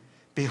did,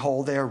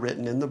 behold, they are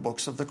written in the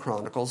books of the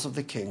Chronicles of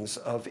the kings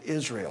of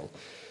Israel.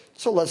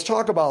 So let's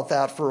talk about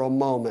that for a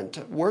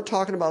moment. We're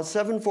talking about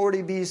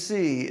 740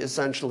 BC,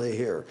 essentially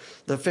here,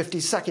 the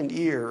 52nd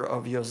year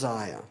of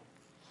Josiah.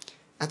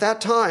 At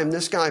that time,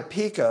 this guy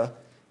Pekah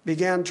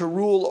began to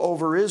rule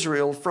over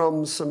Israel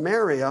from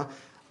Samaria,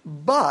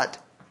 but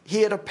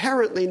he had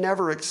apparently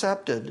never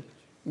accepted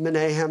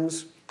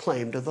Menahem's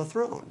claim to the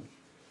throne.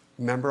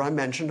 Remember, I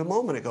mentioned a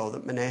moment ago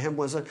that Menahem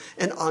was an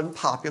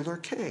unpopular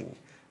king,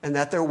 and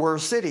that there were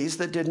cities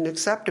that didn't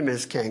accept him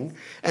as king.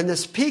 And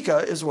this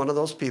Pekah is one of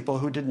those people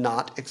who did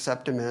not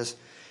accept him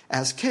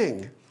as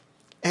king.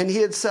 And he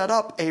had set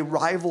up a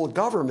rival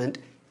government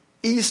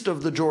east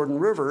of the Jordan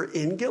River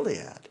in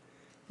Gilead,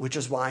 which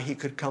is why he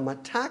could come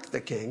attack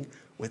the king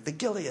with the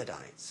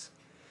Gileadites.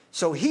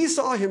 So he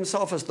saw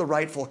himself as the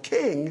rightful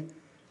king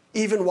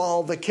even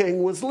while the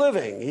king was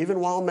living. Even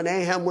while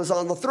Menahem was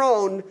on the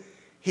throne,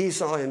 he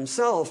saw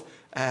himself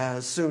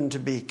as soon to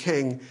be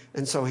king,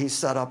 and so he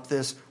set up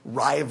this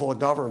rival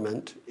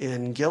government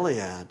in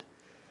Gilead.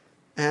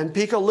 And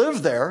Pekah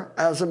lived there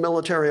as a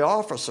military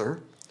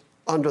officer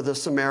under the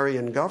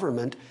Sumerian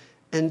government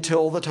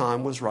until the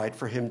time was right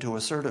for him to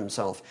assert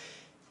himself.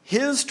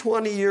 His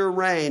 20-year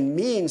reign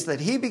means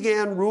that he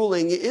began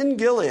ruling in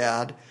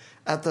Gilead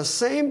at the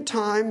same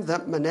time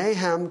that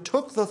Menahem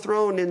took the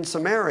throne in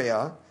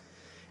Samaria,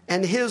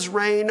 and his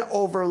reign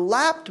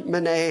overlapped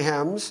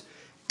Menahem's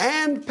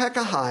and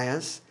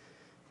Pekahiah's.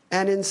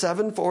 And in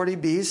 740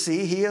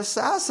 BC, he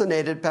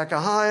assassinated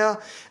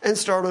Pekahiah and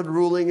started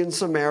ruling in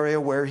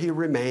Samaria, where he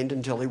remained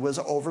until he was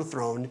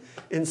overthrown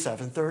in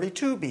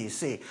 732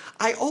 BC.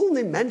 I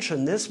only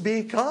mention this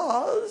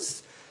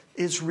because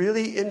it's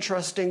really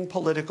interesting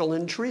political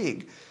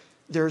intrigue.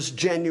 There's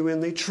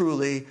genuinely,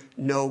 truly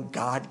no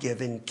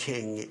God-given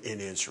king in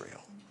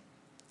Israel.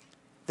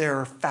 There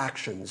are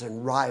factions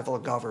and rival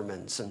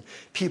governments and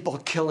people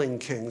killing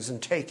kings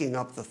and taking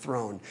up the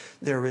throne.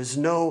 There is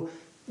no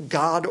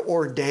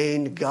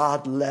God-ordained,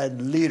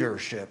 God-led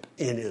leadership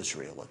in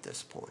Israel at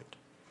this point.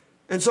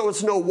 And so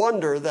it's no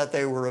wonder that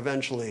they were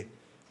eventually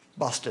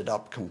busted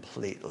up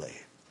completely.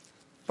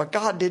 But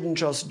God didn't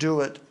just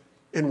do it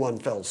in one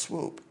fell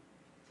swoop.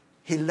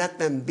 He let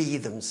them be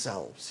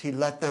themselves. He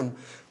let them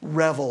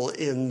revel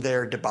in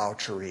their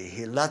debauchery.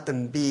 He let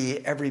them be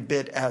every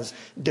bit as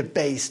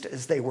debased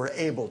as they were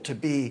able to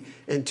be,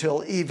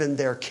 until even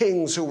their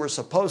kings, who were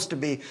supposed to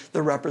be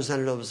the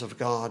representatives of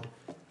God,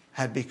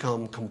 had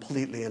become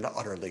completely and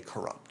utterly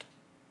corrupt.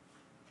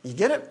 You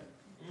get it?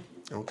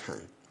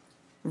 Okay.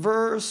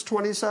 Verse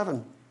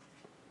 27.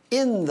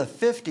 In the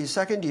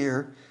 52nd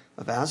year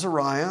of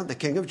Azariah, the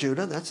king of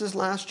Judah, that's his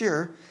last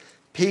year,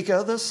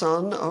 Pekah, the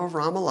son of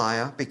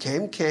Ramaliah,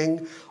 became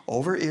king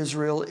over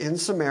Israel in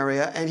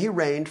Samaria, and he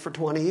reigned for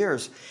 20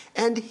 years.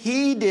 And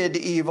he did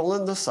evil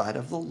in the sight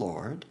of the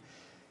Lord.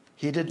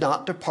 He did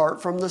not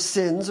depart from the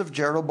sins of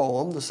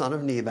Jeroboam, the son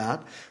of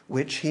Nebat,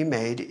 which he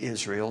made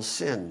Israel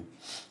sin.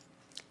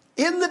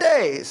 In the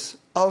days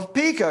of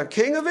Pekah,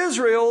 king of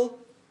Israel,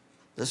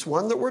 this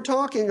one that we're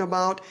talking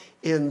about,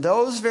 in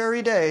those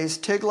very days,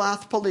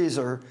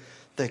 Tiglath-Pileser,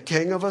 the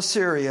king of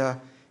Assyria,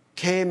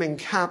 came and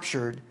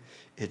captured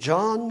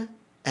Ijon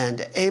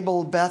and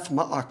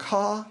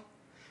Abel-Beth-Maacah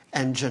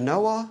and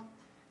Genoa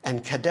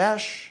and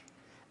Kadesh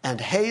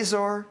and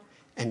Hazor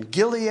and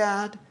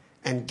Gilead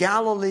and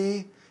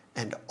Galilee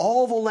and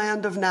all the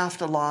land of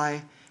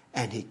Naphtali,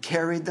 and he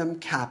carried them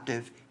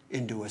captive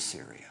into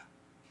Assyria.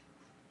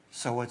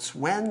 So it's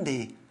when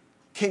the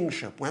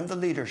kingship, when the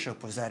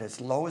leadership was at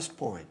its lowest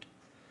point,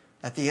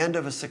 at the end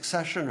of a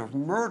succession of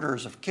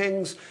murders of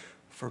kings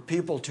for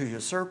people to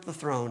usurp the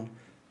throne,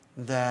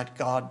 that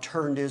God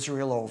turned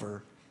Israel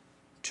over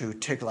to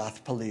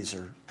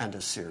Tiglath-Pileser and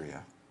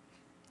Assyria.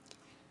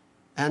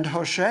 And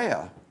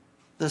Hoshea,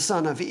 the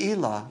son of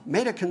Elah,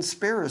 made a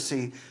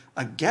conspiracy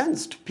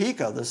against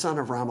Pekah, the son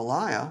of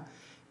Ramaliah,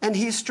 and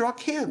he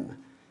struck him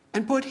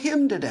and put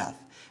him to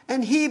death,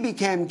 and he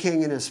became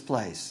king in his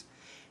place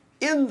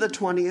in the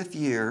 20th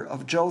year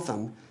of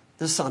Jotham,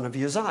 the son of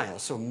Uzziah.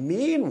 So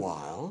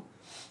meanwhile,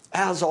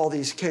 as all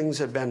these kings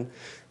had been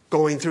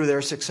going through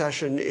their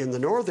succession in the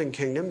northern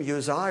kingdom,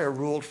 Uzziah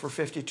ruled for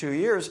 52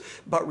 years.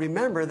 But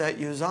remember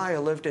that Uzziah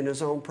lived in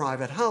his own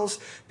private house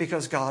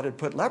because God had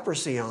put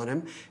leprosy on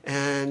him.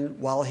 And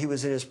while he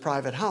was in his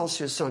private house,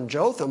 his son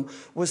Jotham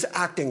was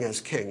acting as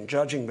king,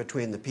 judging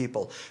between the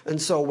people.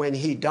 And so when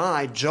he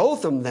died,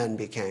 Jotham then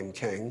became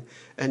king.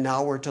 And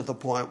now we're to the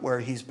point where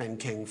he's been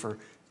king for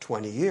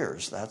 20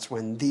 years. That's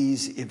when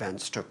these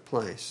events took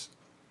place.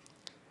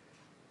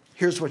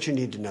 Here's what you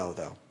need to know,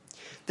 though.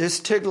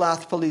 This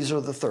Tiglath-Pileser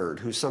III,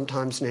 who's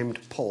sometimes named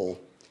Pul,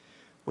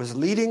 was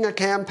leading a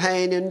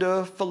campaign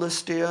into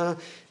Philistia,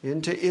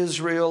 into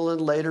Israel,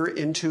 and later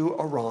into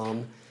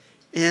Aram.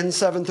 in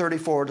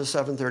 734 to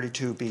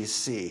 732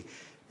 BC.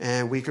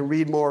 And we can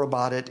read more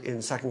about it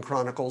in 2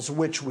 Chronicles,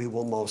 which we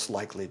will most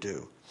likely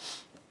do.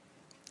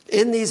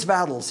 In these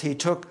battles, he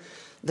took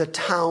the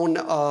town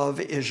of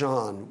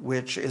Ijon,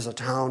 which is a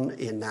town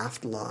in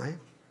Naphtali.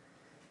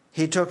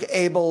 He took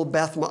Abel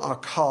Beth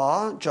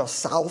Maacah, just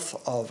south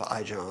of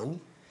Ijon.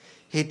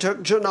 He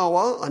took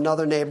Genoa,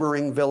 another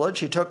neighboring village.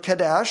 He took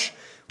Kadesh,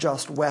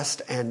 just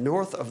west and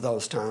north of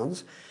those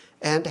towns,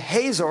 and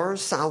Hazor,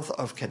 south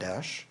of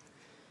Kadesh.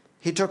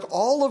 He took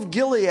all of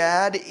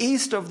Gilead,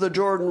 east of the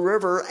Jordan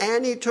River,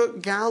 and he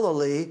took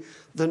Galilee,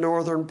 the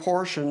northern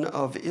portion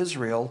of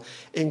Israel,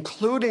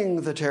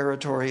 including the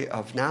territory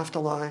of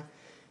Naphtali,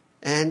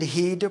 and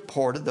he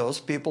deported those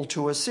people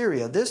to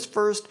Assyria. This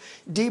first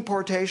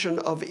deportation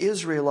of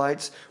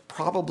Israelites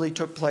probably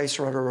took place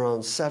right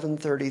around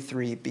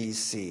 733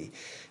 BC.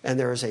 And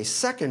there is a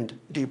second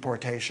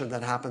deportation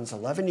that happens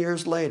 11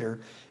 years later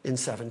in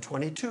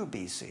 722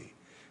 BC.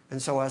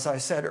 And so, as I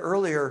said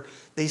earlier,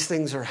 these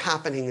things are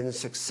happening in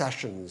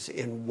successions,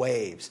 in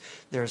waves.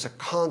 There's a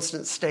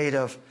constant state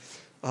of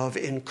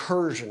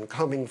incursion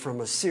coming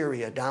from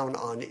Assyria down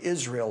on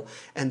Israel,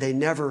 and they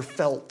never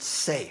felt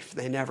safe.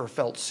 They never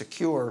felt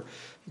secure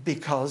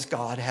because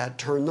God had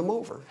turned them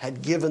over,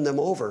 had given them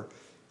over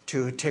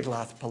to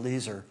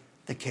Tiglath-Pileser,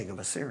 the king of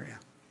Assyria.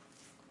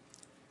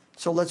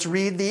 So let's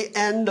read the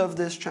end of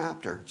this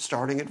chapter,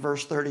 starting at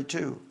verse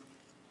 32.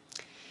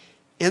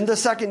 In the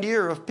second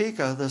year of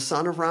Pekah, the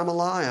son of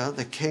Ramaliah,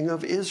 the king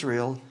of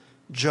Israel,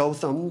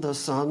 Jotham, the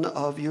son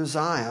of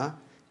Uzziah,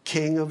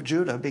 king of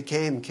Judah,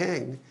 became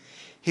king.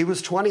 He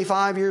was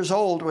 25 years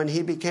old when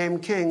he became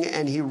king,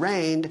 and he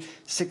reigned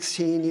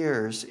 16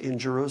 years in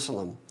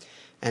Jerusalem.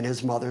 And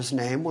his mother's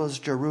name was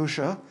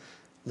Jerusha,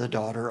 the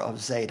daughter of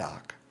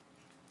Zadok.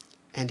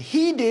 And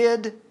he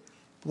did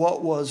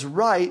what was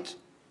right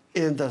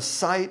in the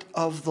sight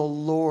of the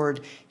Lord.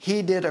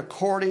 He did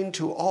according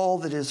to all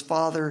that his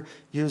father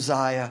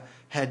Uzziah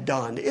had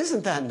done.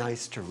 Isn't that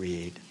nice to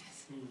read?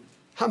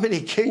 How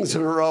many kings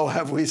in a row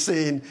have we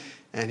seen?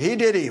 And he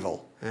did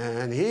evil,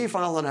 and he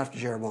followed after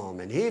Jeroboam,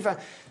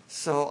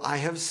 So I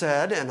have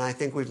said, and I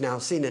think we've now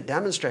seen it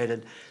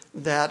demonstrated,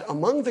 that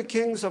among the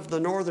kings of the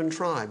northern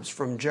tribes,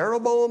 from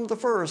Jeroboam the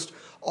first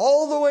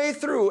all the way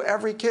through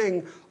every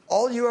king,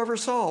 all you ever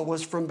saw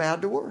was from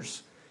bad to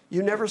worse.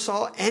 You never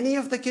saw any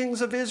of the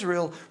kings of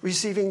Israel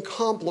receiving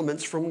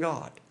compliments from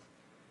God.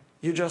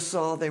 You just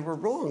saw they were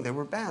wrong, they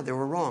were bad, they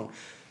were wrong.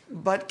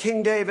 But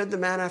King David, the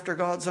man after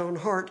God's own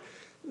heart,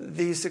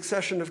 the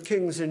succession of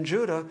kings in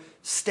Judah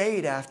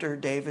stayed after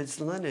David's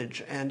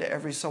lineage. And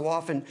every so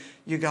often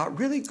you got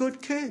really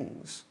good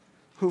kings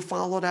who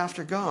followed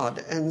after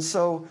God. And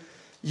so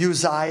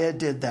Uzziah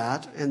did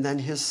that, and then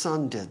his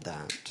son did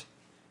that.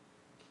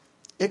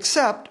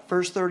 Except,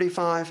 verse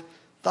 35,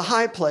 the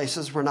high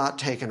places were not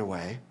taken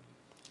away.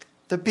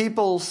 The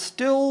people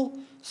still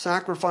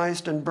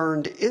sacrificed and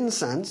burned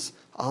incense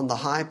on the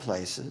high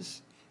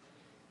places.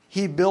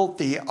 He built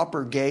the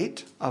upper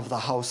gate of the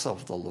house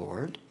of the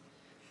Lord.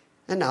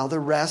 And now the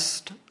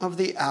rest of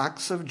the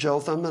acts of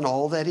Jotham and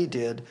all that he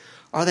did,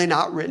 are they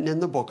not written in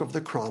the book of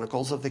the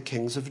Chronicles of the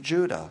kings of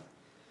Judah?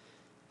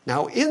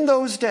 Now in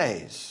those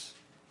days,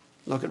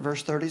 look at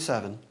verse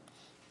 37.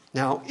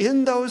 Now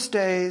in those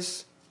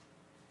days,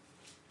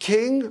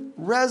 King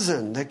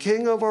Rezin, the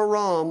king of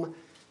Aram,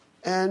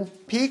 and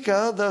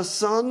Pekah, the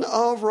son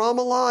of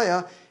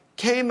Ramaliah,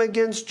 came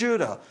against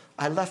Judah.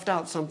 I left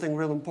out something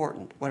real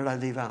important. What did I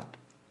leave out?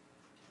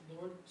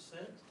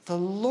 The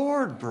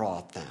Lord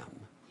brought them.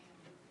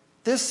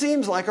 This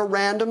seems like a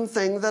random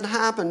thing that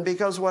happened,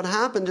 because what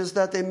happened is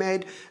that they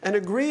made an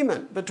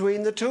agreement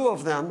between the two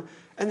of them,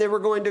 and they were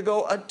going to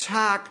go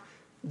attack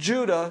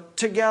Judah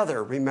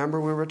together. Remember,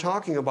 we were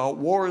talking about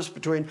wars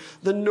between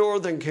the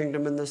northern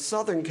kingdom and the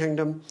southern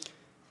kingdom.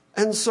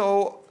 And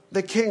so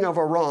the king of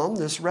Aram,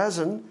 this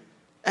Rezin,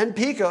 and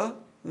Pekah,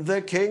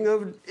 the king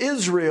of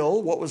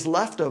Israel, what was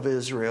left of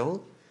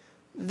Israel,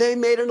 they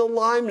made an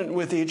alignment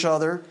with each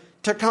other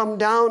to come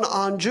down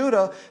on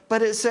Judah.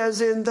 But it says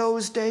in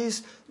those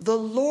days, the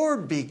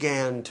Lord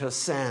began to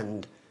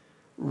send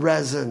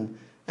Rezin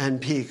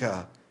and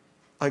Pekah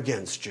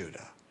against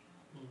Judah.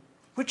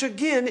 Which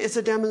again is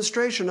a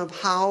demonstration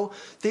of how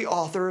the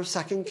author of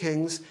 2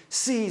 Kings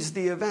sees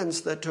the events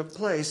that took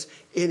place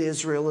in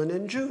Israel and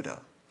in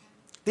Judah.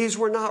 These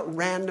were not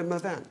random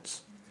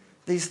events.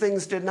 These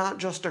things did not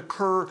just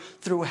occur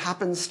through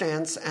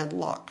happenstance and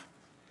luck.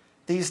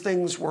 These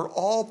things were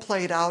all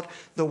played out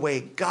the way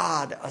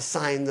God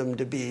assigned them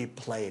to be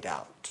played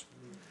out.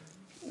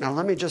 Now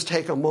let me just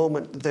take a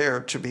moment there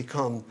to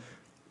become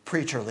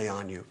preacherly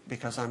on you,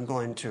 because I'm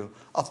going to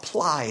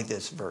apply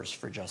this verse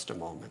for just a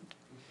moment.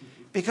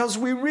 Because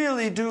we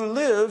really do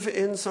live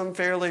in some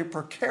fairly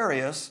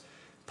precarious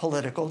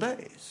political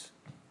days.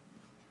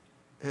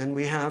 And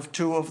we have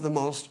two of the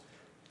most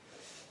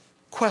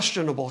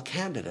questionable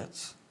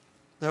candidates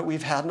that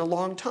we've had in a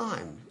long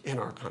time in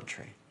our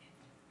country.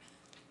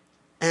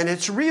 And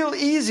it's real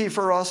easy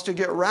for us to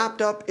get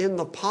wrapped up in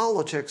the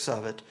politics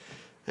of it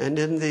and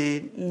in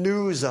the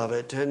news of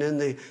it and in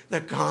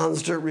the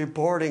constant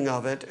reporting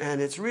of it.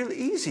 And it's really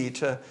easy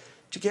to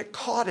get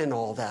caught in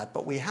all that.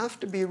 But we have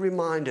to be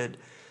reminded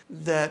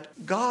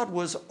that God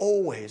was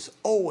always,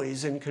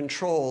 always in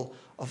control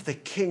of the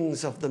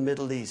kings of the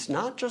Middle East.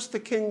 Not just the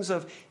kings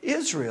of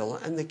Israel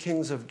and the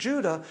kings of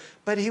Judah,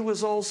 but he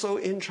was also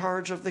in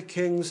charge of the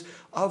kings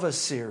of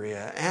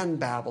Assyria and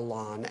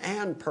Babylon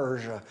and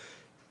Persia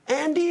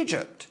and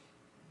Egypt.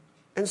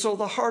 And so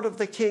the heart of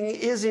the king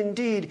is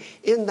indeed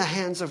in the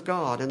hands of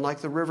God. And like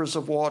the rivers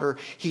of water,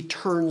 he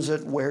turns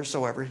it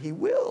wheresoever he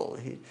will.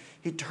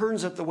 He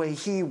turns it the way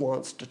he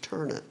wants to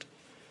turn it.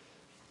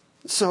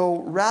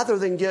 So rather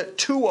than get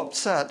too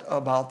upset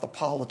about the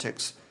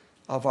politics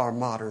of our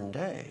modern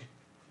day,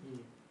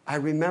 I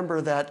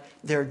remember that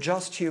they're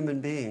just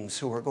human beings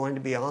who are going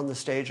to be on the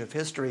stage of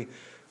history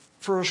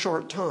for a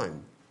short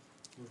time.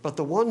 But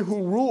the one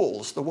who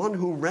rules, the one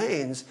who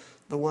reigns,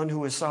 the one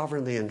who is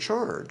sovereignly in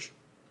charge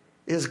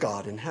is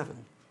God in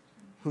heaven,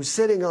 who's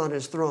sitting on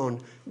his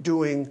throne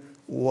doing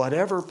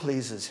whatever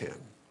pleases him.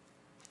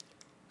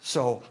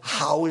 So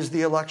how is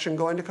the election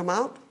going to come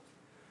out?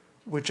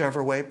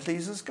 Whichever way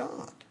pleases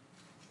God.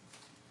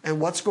 And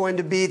what's going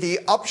to be the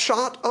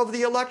upshot of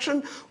the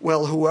election?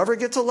 Well, whoever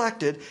gets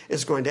elected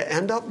is going to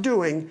end up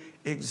doing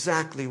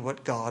exactly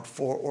what God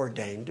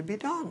foreordained to be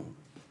done.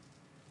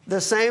 The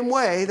same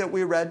way that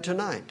we read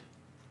tonight,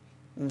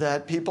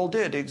 that people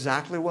did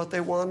exactly what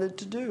they wanted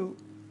to do: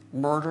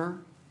 murder,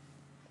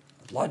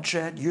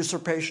 bloodshed,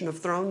 usurpation of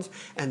thrones,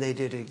 and they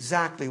did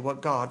exactly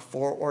what God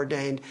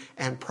foreordained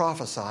and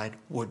prophesied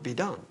would be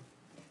done.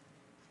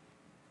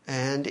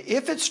 And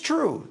if it's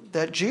true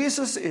that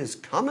Jesus is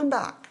coming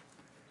back,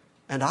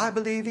 and I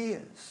believe he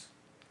is,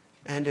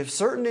 and if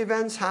certain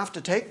events have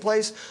to take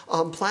place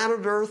on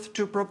planet Earth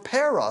to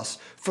prepare us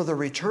for the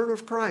return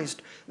of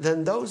Christ,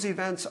 then those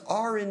events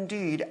are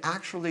indeed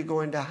actually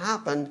going to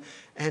happen,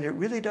 and it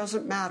really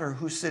doesn't matter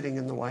who's sitting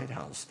in the White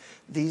House.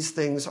 These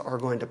things are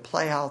going to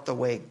play out the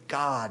way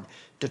God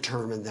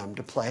determined them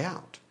to play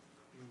out.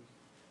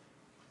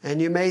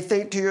 And you may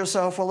think to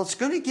yourself, well, it's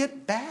going to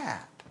get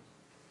bad.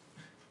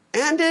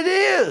 And it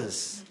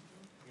is.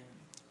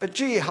 But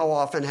gee, how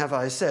often have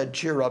I said,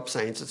 cheer up,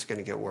 saints, it's going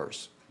to get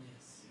worse.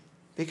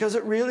 Because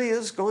it really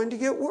is going to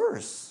get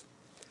worse.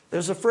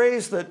 There's a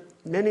phrase that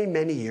many,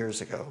 many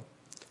years ago,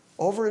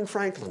 over in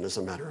Franklin, as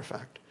a matter of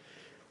fact,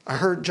 I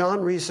heard John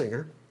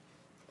Riesinger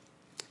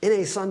in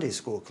a Sunday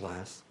school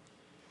class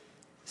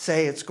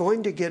say it's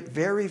going to get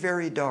very,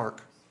 very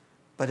dark,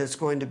 but it's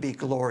going to be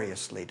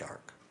gloriously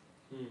dark.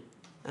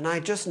 And I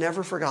just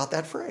never forgot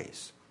that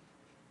phrase.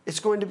 It's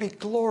going to be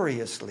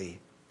gloriously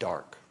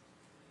dark,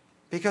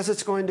 because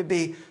it's going to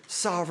be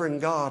sovereign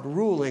God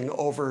ruling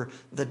over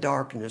the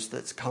darkness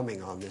that's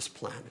coming on this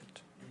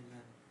planet.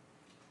 Amen.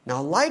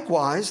 Now,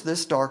 likewise,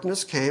 this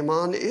darkness came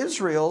on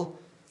Israel,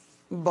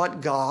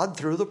 but God,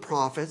 through the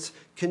prophets,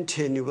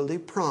 continually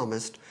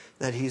promised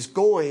that he's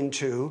going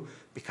to,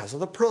 because of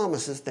the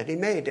promises that he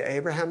made to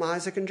Abraham,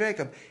 Isaac, and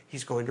Jacob,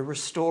 he's going to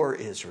restore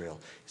Israel.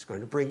 He's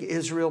going to bring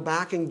Israel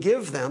back and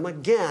give them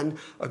again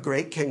a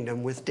great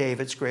kingdom with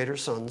David's greater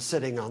son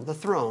sitting on the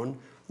throne,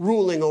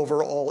 ruling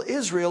over all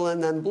Israel,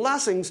 and then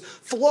blessings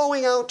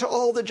flowing out to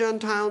all the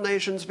Gentile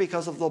nations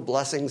because of the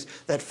blessings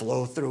that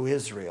flow through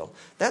Israel.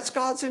 That's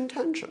God's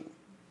intention.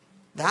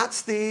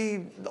 That's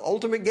the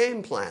ultimate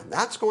game plan.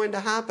 That's going to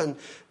happen,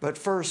 but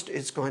first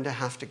it's going to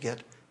have to get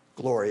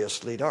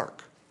gloriously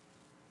dark.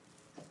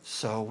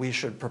 So we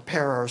should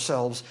prepare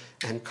ourselves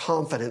and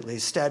confidently,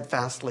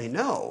 steadfastly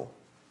know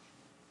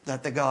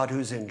that the God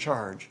who's in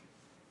charge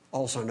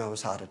also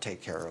knows how to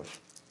take care of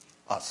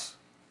us.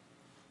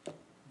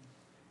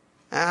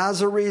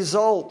 As a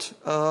result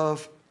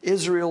of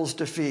Israel's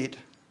defeat,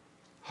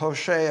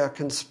 Hoshea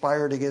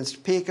conspired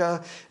against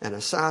Pekah and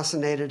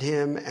assassinated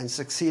him and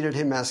succeeded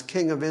him as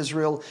king of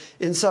Israel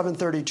in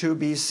 732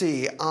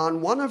 BC.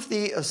 On one of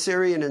the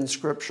Assyrian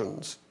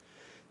inscriptions,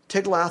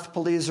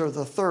 Tiglath-Pileser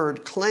III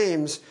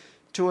claims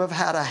to have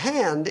had a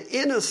hand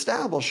in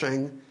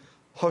establishing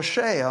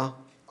Hoshea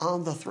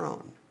on the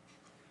throne.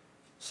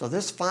 So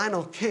this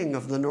final king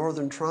of the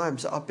northern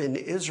tribes up in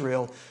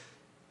Israel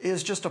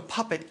is just a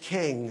puppet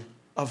king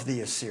of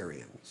the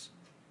Assyrians.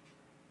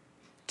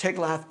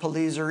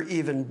 Tiglath-Pileser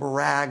even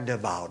bragged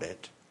about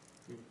it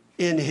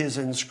in his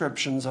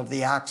inscriptions of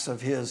the acts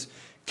of his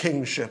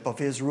kingship, of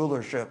his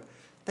rulership,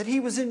 that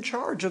he was in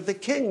charge of the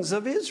kings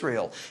of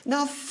Israel.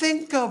 Now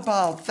think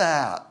about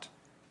that.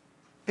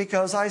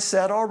 Because I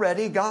said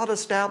already, God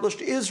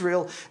established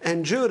Israel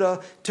and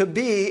Judah to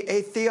be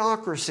a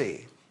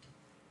theocracy.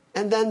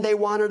 And then they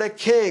wanted a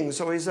king.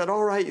 So he said,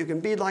 all right, you can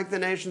be like the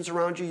nations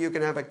around you, you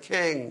can have a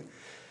king.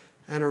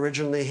 And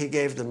originally he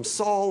gave them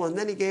Saul, and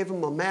then he gave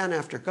them a man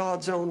after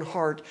God's own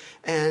heart.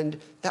 And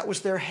that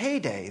was their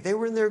heyday. They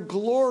were in their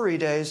glory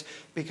days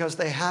because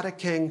they had a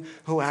king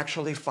who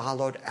actually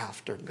followed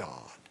after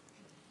God.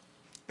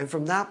 And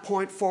from that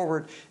point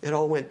forward, it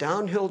all went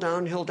downhill,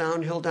 downhill,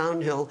 downhill,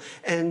 downhill,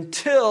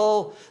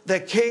 until the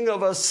king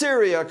of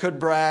Assyria could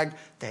brag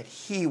that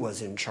he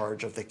was in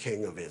charge of the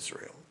king of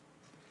Israel.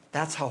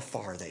 That's how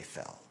far they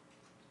fell.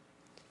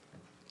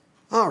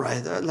 All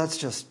right, let's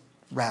just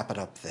wrap it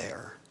up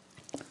there.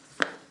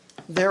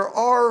 There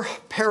are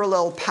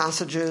parallel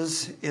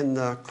passages in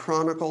the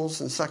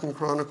Chronicles and 2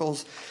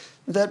 Chronicles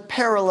that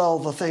parallel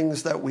the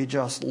things that we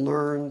just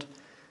learned.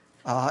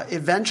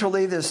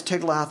 Eventually, this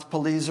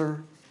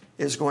Tiglath-Pileser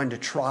is going to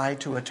try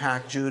to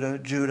attack Judah.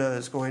 Judah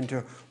is going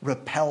to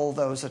repel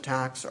those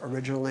attacks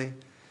originally.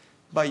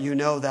 But you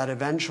know that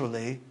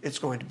eventually it's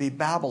going to be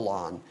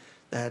Babylon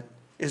that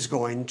is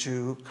going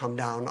to come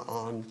down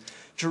on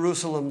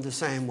Jerusalem the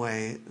same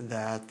way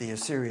that the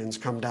Assyrians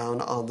come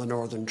down on the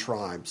northern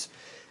tribes.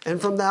 And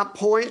from that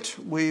point,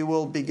 we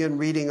will begin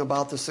reading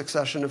about the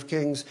succession of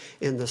kings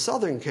in the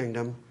southern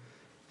kingdom.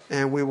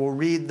 And we will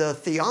read the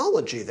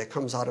theology that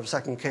comes out of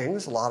 2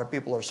 Kings. A lot of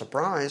people are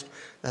surprised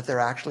that there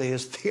actually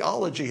is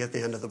theology at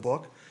the end of the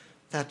book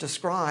that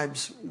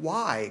describes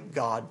why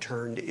God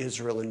turned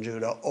Israel and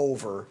Judah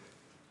over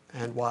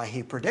and why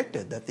he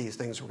predicted that these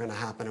things were going to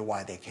happen and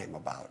why they came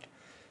about.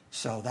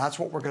 So that's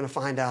what we're going to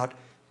find out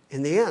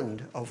in the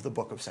end of the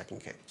book of 2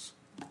 Kings.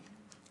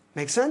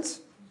 Make sense?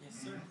 Yes,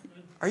 sir.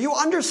 Are you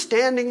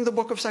understanding the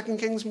book of 2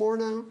 Kings more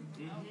now?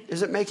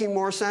 Is it making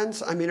more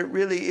sense? I mean, it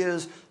really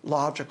is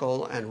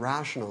logical and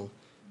rational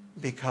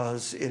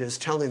because it is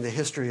telling the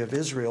history of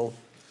Israel,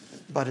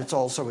 but it's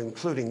also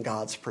including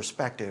God's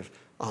perspective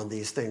on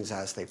these things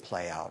as they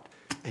play out.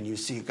 And you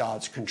see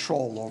God's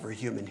control over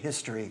human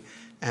history.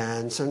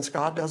 And since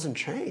God doesn't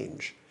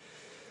change,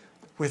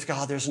 with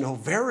God there's no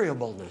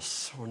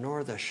variableness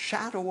nor the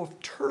shadow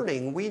of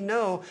turning. We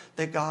know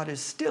that God is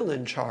still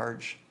in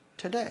charge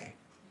today.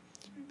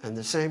 And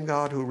the same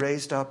God who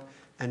raised up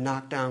and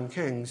knocked down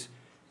kings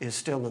is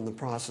still in the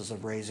process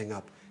of raising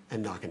up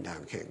and knocking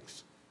down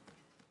kings.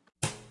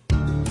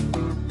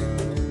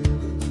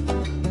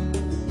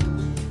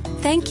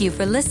 Thank you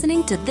for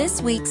listening to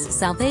this week's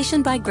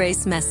Salvation by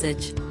Grace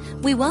message.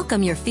 We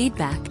welcome your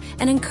feedback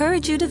and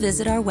encourage you to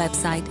visit our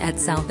website at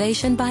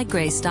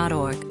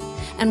salvationbygrace.org.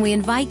 And we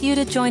invite you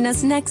to join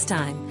us next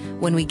time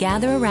when we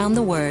gather around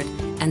the Word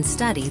and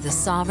study the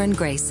sovereign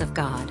grace of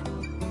God.